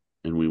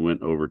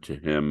went over to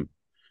him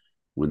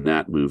when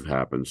that move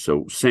happened.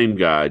 So same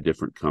guy,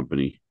 different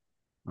company.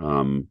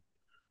 Um,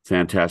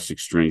 Fantastic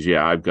strings.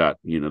 Yeah, I've got,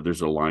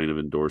 there's a line of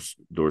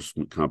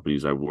endorsement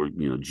companies I work,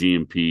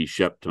 GMP,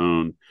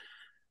 Sheptone,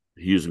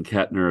 Hughes and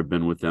Kettner. Have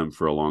been with them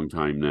for a long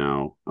time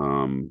now.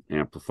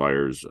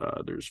 Amplifiers,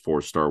 there's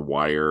Four Star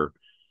Wire.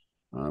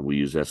 We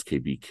use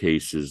SKB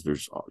cases.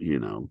 There's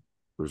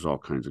all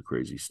kinds of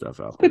crazy stuff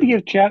out It's good to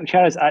there. give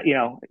Chad,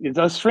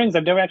 those strings.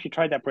 I've never actually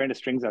tried that brand of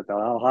strings out though.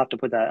 I'll have to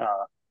put that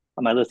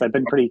on my list. I've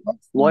been pretty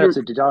loyal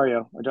to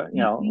Dario,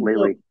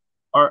 lately.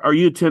 Are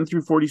you a 10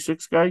 through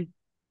 46 guy?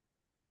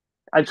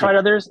 I've Like, tried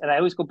others, and I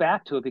always go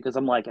back to it because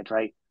I'm like, I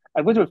try.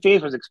 I went through a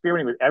phase where I was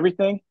experimenting with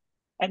everything,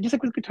 and just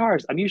like with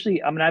guitars, I'm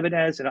an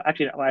Ibanez, and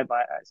actually,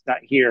 it's not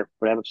here,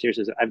 but I have upstairs.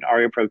 I have an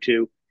Aria Pro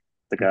 2,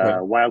 like okay.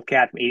 a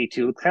Wildcat from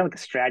 '82, it's kind of like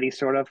a Stratty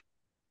sort of,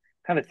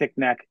 kind of a thick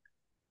neck,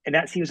 and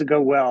that seems to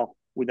go well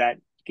with that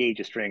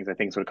gauge of strings. I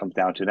think is what it comes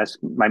down to. That's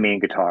my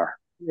main guitar.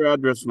 Your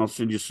address, and I'll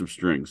send you some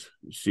strings.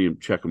 See them,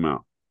 check them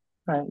out.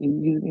 All right,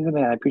 you're the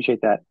man. I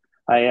appreciate that.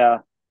 I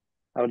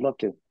would love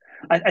to.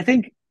 I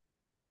think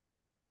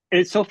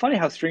it's so funny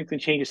how strings can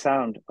change the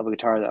sound of a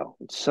guitar, though.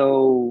 It's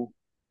so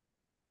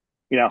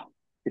you know,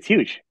 it's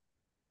huge.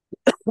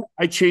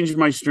 I changed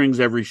my strings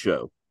every show.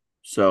 Well,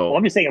 So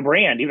I'm just saying a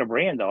brand, even a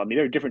brand though. I mean,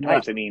 there are different yeah,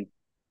 types. I mean,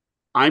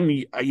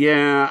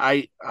 yeah,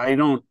 I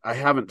don't I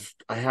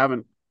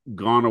haven't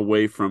gone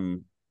away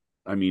from.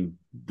 I mean,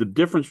 the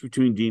difference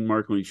between Dean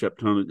Markley and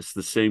Sheptone, it's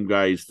the same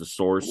guy as the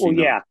source, well,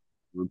 yeah.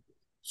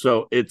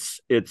 So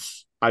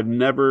I've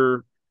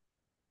never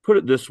put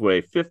it this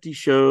way: 50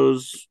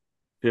 shows,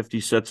 50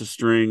 sets of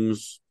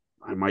strings.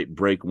 I might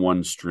break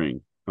one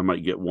string. I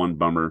might get one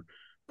bummer,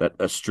 that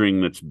a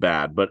string that's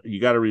bad. But you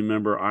got to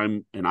remember,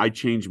 I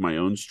change my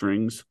own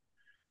strings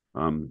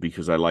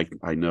because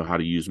I know how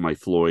to use my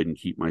Floyd and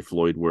keep my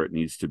Floyd where it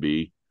needs to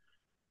be.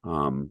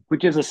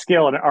 Which is a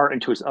skill and an art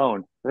into its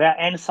own. That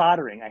and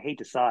soldering. I hate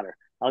to solder.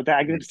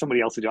 I give it to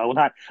somebody else to do. I will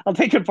not. I'll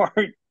take it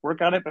apart,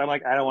 work on it, but I'm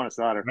like, I don't want to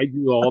solder. I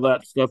do all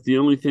that stuff. The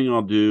only thing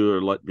I'll do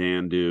or let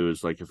Dan do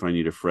is like if I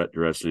need a fret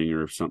dressing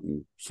or if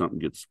something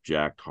gets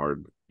jacked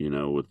hard,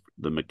 with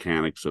the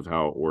mechanics of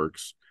how it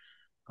works.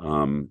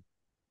 Um,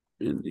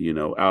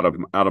 out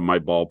of my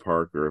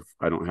ballpark, or if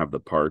I don't have the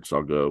parts,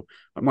 I'll go.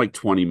 I'm like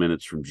 20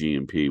 minutes from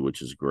GMP,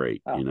 which is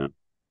great. Oh.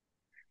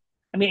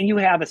 I mean, you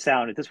have a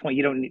sound at this point.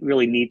 You don't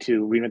really need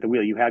to reinvent the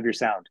wheel. You have your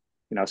sound.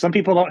 Some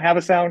people don't have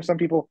a sound. Some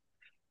people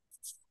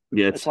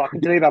Yes, talking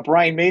today about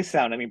Brian May's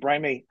sound. I mean,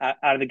 Brian May out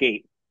of the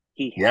gate,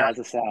 he yeah, has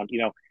a sound.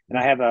 And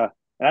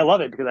I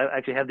love it because I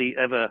actually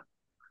have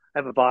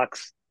a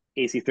Vox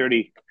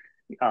AC30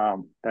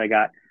 that I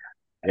got.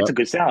 It's yep. a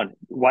good sound.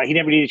 Why he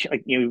never needed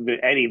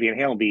Eddie Van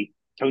Halen be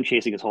tone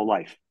chasing his whole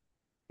life,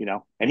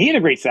 and he had a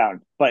great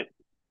sound, but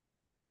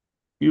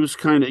He was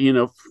kind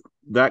of,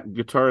 that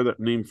guitar that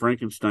named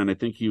Frankenstein. I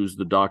think he was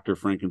the Dr.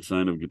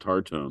 Frankenstein of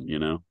guitar tone.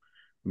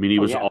 I mean, he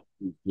oh was yeah, all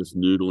just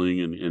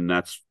noodling, and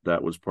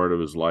that was part of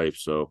his life.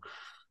 So,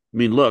 I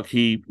mean, look,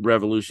 he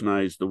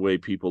revolutionized the way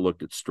people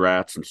looked at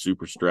strats and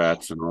super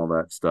strats and all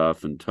that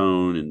stuff, and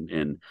tone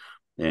and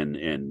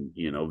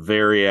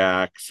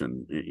variacs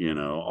and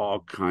all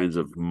kinds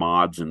of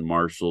mods and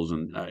Marshalls.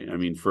 And I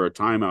mean, for a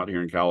time out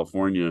here in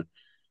California,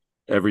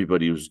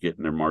 everybody was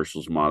getting their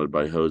Marshalls modded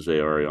by Jose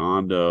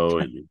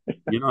Arredondo, and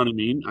you know what I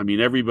mean. I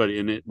mean, everybody.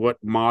 And what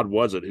mod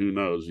was it? Who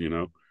knows?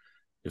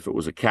 If it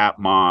was a cap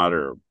mod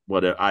or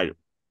what.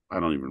 I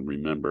don't even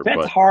remember. that's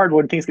But hard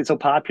when things get so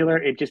popular.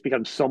 It just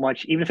becomes so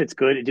much. Even if it's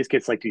good, it just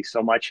gets like to be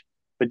so much.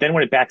 But then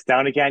when it backs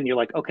down again, you're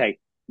like, okay,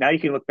 now you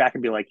can look back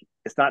and be like,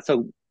 it's not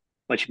so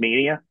much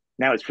mania.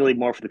 Now it's really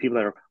more for the people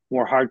that are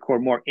more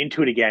hardcore, more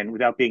into it again,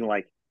 without being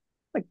like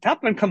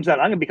Top Gun comes out,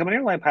 I'm gonna become an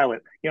airline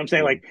pilot. You know what I'm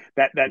saying? Like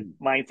that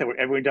mindset where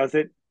everyone does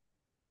it.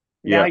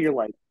 Now yeah, you're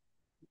like,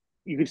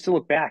 you can still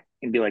look back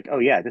and be like, oh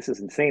yeah, this is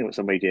insane what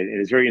somebody did.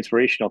 It is very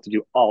inspirational to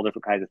do all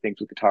different kinds of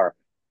things with guitar,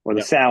 or the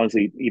yeah, sounds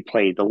he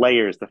played, the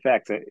layers, the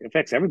effects. It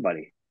affects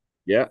everybody.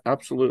 yeah,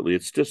 absolutely.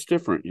 It's just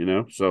different.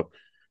 So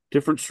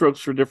different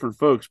strokes for different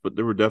folks, but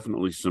there were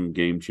definitely some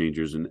game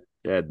changers, and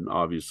Ed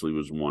obviously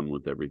was one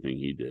with everything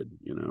he did.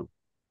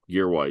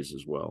 Gear wise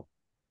as well.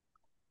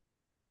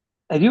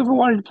 Have you ever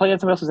wanted to play on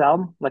somebody else's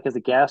album, like as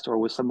a guest or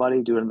with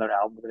somebody doing their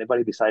album with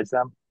anybody besides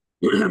them?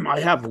 I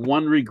have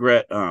one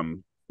regret.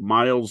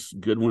 Miles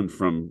Goodwin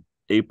from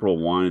April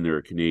Wine, they're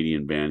a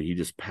Canadian band. He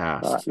just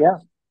passed. Yeah,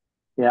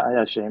 yeah,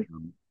 that's a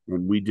shame.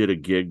 And we did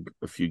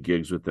a few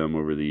gigs with them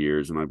over the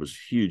years, and I was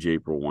a huge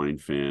April Wine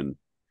fan.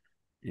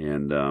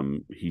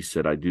 And he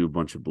said, I do a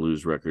bunch of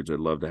blues records. I'd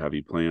love to have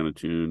you play on a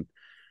tune.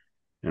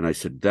 And I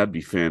said, that'd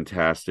be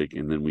fantastic.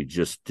 And then we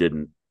just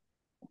didn't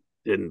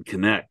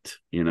connect.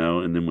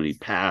 And then when he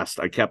passed,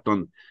 I kept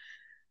on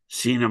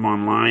seeing him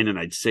online, and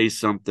I'd say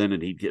something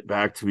and he'd get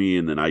back to me,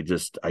 and then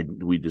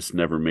we just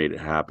never made it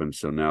happen.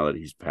 So now that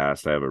he's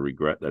passed, I have a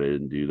regret that I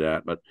didn't do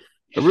that. But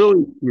I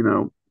really,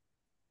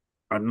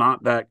 I'm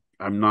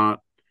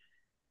not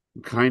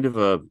kind of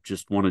a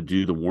just want to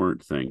do the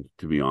Warrant thing,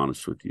 to be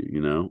honest with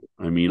you.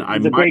 I mean, I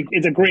might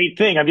It's a great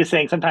thing. I'm just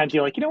saying sometimes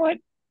you're like, you know what?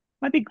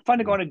 Might be fun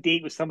to go on a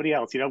date with somebody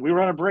else. We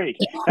were on a break.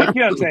 Like,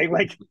 you know what I'm saying?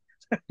 Like,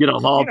 get a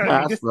hall what I mean?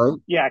 pass, Just right?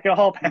 yeah, get a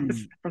hall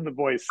pass from the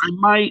voice. I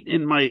might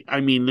I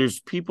mean, there's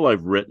people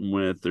I've written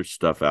with, there's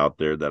stuff out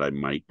there that I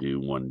might do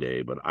one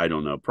day, but I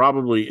don't know.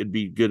 Probably it'd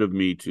be good of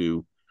me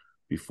to,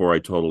 before I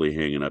totally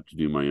hang it up, to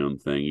do my own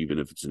thing, even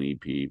if it's an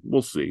EP.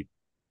 We'll see.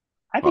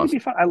 I think it'd be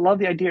fun. I love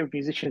the idea of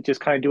musicians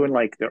just kind of doing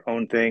like their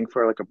own thing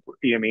for like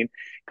you know what I mean?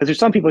 Because there's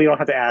some people you don't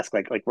have to ask,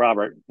 like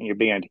Robert in your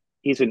band.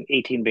 He's in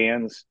 18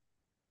 bands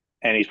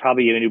and he's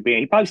probably in a new band.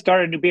 He probably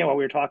started a new band while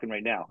we were talking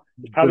right now.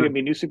 There's probably gonna be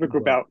a new super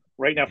group out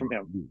right now from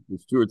him.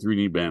 There's two or three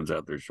new bands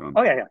out there, Sean.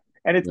 Oh yeah.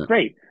 And it's Yeah.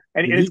 great.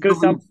 And He's it's gonna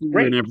sound in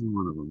great. every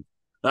one of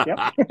Yep.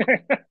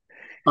 them.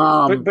 but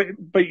um, but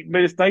but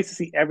but it's nice to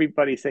see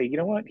everybody say, you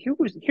know what,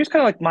 here's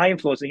kind of like my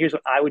influence, and here's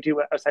what I would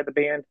do outside the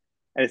band,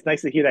 and it's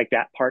nice to hear like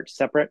that part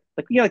separate.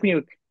 Like like when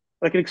you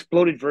like an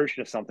exploded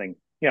version of something.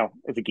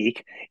 As a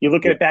geek, you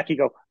look at yeah, it back, you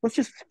go, let's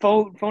just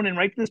phone in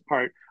right to this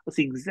part. Let's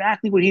see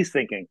exactly what he's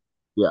thinking.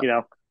 yeah, You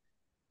know,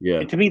 yeah.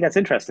 and to me, that's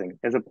interesting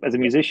as a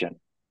musician.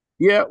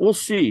 Yeah, we'll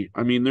see.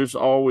 I mean, there's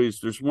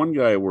one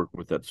guy I work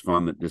with that's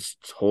fun, that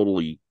just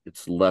totally,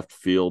 it's left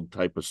field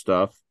type of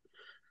stuff.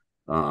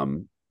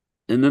 Um,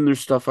 and then there's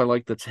stuff I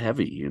like that's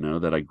heavy,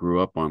 that I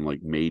grew up on,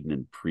 like Maiden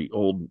and pre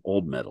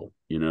old metal,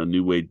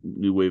 new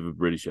wave of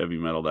British heavy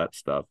metal, that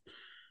stuff,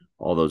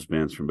 all those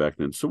bands from back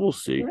then. So we'll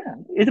see. Yeah,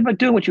 it's about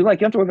doing what you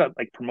like. You don't have to worry about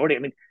like promoting. I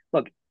mean,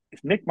 look,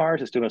 if Mick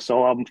Mars is doing a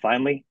solo album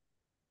finally,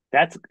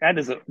 that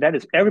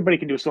is everybody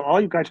can do. So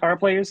all you guitar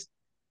players,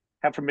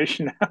 have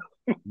permission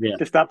now Yeah,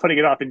 to stop putting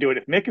it off and do it.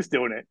 If Mick is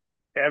doing it,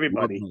 love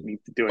everybody them,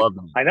 needs to do it. love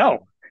them. I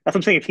know. That's what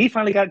I'm saying. If he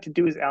finally got to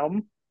do his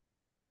album,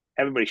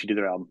 everybody should do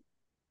their album.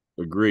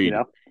 You Agreed.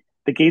 know,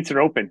 the gates are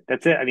open.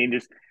 That's it. I mean,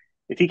 just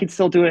if he can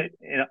still do it,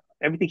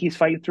 everything he's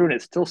fighting through, and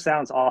it still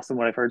sounds awesome.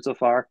 What I've heard so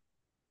far,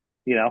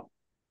 you know,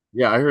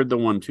 Yeah, I heard the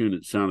one tune.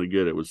 It sounded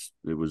good. It was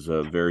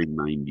very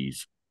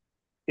 90s.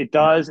 it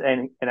does.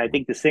 And I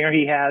think the singer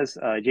he has,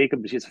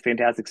 Jacob, is just a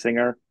fantastic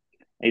singer.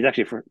 And he's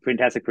actually a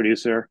fantastic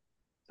producer.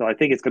 So I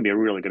think it's going to be a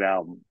really good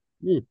album.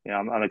 Yeah.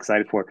 I'm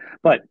excited for it.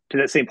 But to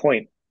that same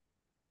point,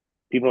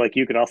 people like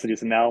you could also do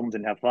some albums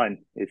and have fun.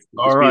 It's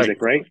All just right.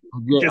 music, right?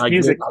 Just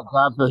music. I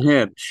got the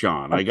hint,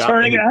 Sean. I'm I got the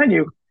turning it hint. on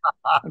you.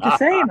 I'm just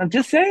saying. I'm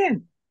just saying.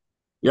 If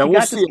Yeah, you we'll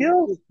got the see.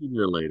 skills, We'll see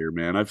here later,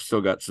 man. I've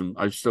still got some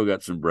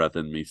breath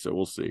in me, so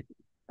we'll see.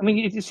 I mean,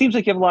 it seems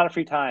like you have a lot of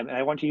free time, and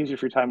I want you to use your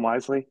free time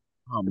wisely.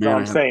 Oh That's all man, I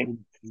I'm have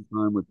saying. some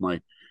time with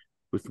my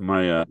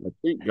I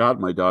thank God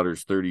my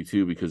daughter's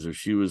 32 because if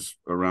she was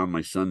around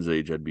my son's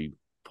age, I'd be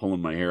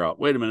pulling my hair out.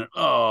 Wait a minute.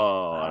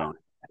 Oh, I Uh, don't.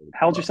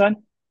 how old's your son?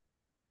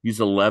 He's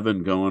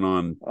 11 going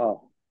on.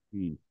 Oh,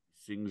 He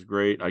sings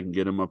great. I can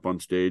get him up on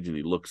stage and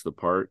he looks the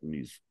part and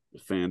he's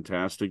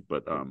fantastic,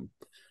 but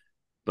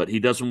he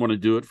doesn't want to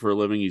do it for a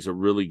living. He's a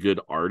really good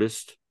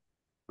artist.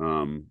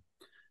 Um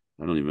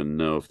I don't even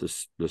know if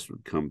this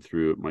would come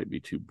through. It might be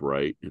too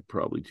bright. It's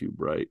probably too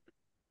bright.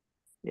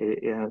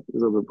 yeah, it's a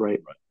little bit bright.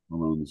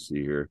 Hold on, let's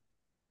see here.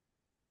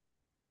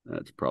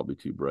 That's probably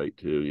too bright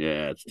too.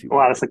 Yeah, it's too Wow,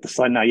 bright. that's like the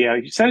sun now. Yeah,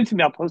 you send it to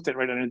me. I'll post it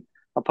right on.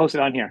 I'll post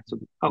it on here. So,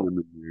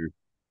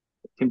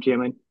 Tim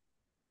Jamin,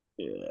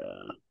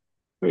 Yeah,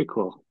 very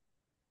cool.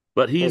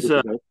 but That he's is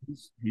uh great.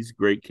 he's a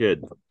great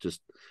kid.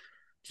 Just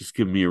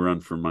give me a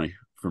run for my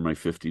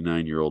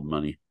 59-year-old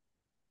money.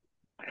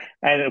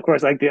 And of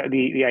course, like the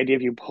idea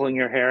of you pulling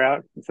your hair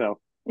out. So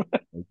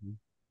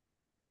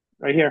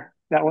right here,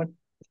 that one.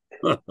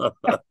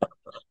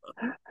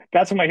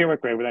 That's when my hair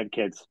went gray when I had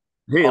kids.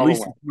 Hey, at All the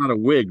least way. it's not a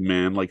wig,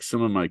 man, like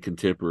some of my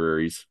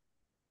contemporaries.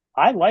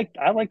 I like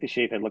the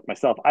shape head look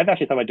myself. I've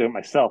actually thought about doing it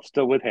myself,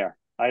 still with hair.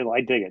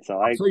 I dig it. So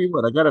I'll tell you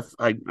what,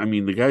 I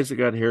mean, the guys that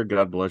got hair,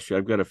 God bless you.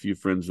 I've got a few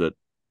friends that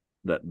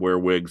wear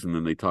wigs and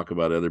then they talk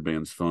about other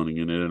bands phoning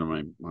in it. And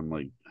I'm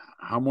like,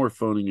 how more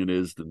phoning it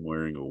is than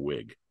wearing a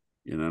wig?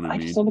 You know what I I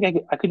just mean? don't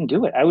think I couldn't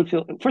do it. I would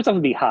feel first off,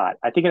 it'd be hot.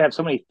 I think I'd have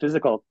so many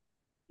physical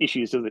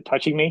issues with it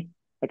touching me.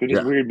 Like it would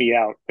just Yeah. weird me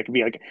out. It could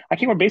be like I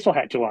can't wear a baseball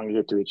hat too long to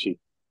get too itchy.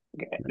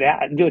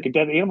 That I'd be like a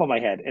dead animal in my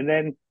head, and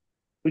then it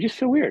would just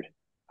feel weird.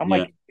 I'm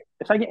Yeah. like,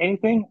 if I get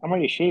anything, I'm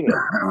ready to shave it.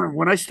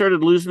 When I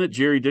started losing it,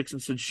 Jerry Dixon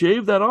said,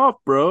 shave that off,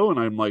 bro. And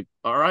I'm like,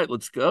 all right,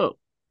 let's go.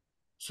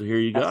 So here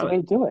you That's the got way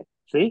it. to do it.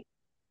 See?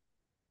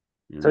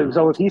 You So, know?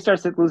 so if he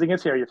starts losing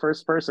his hair, you're the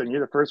first person.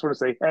 You're the first one to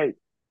say, "Hey,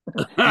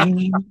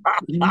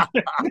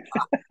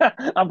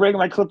 I'm bringing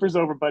my clippers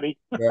over, buddy."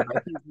 Yeah, I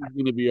think he's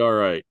going to be all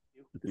right.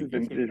 I This has think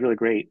been he's this going to is really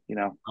great. You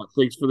know.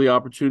 Thanks for the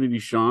opportunity,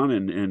 Sean,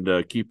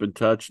 and keep in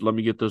touch. Let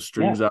me get those Yeah.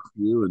 strings out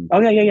to you. And Oh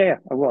yeah.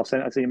 I will. I'll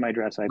send you my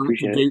address. I I have to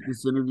appreciate it. date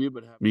this interview,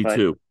 but me But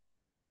too.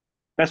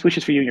 best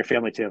wishes for you and your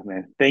family too,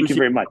 man. Thank you Appreciate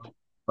very it. much.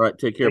 All right,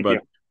 take care, Thank bud. you.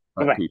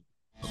 All Bye right, bye. peace.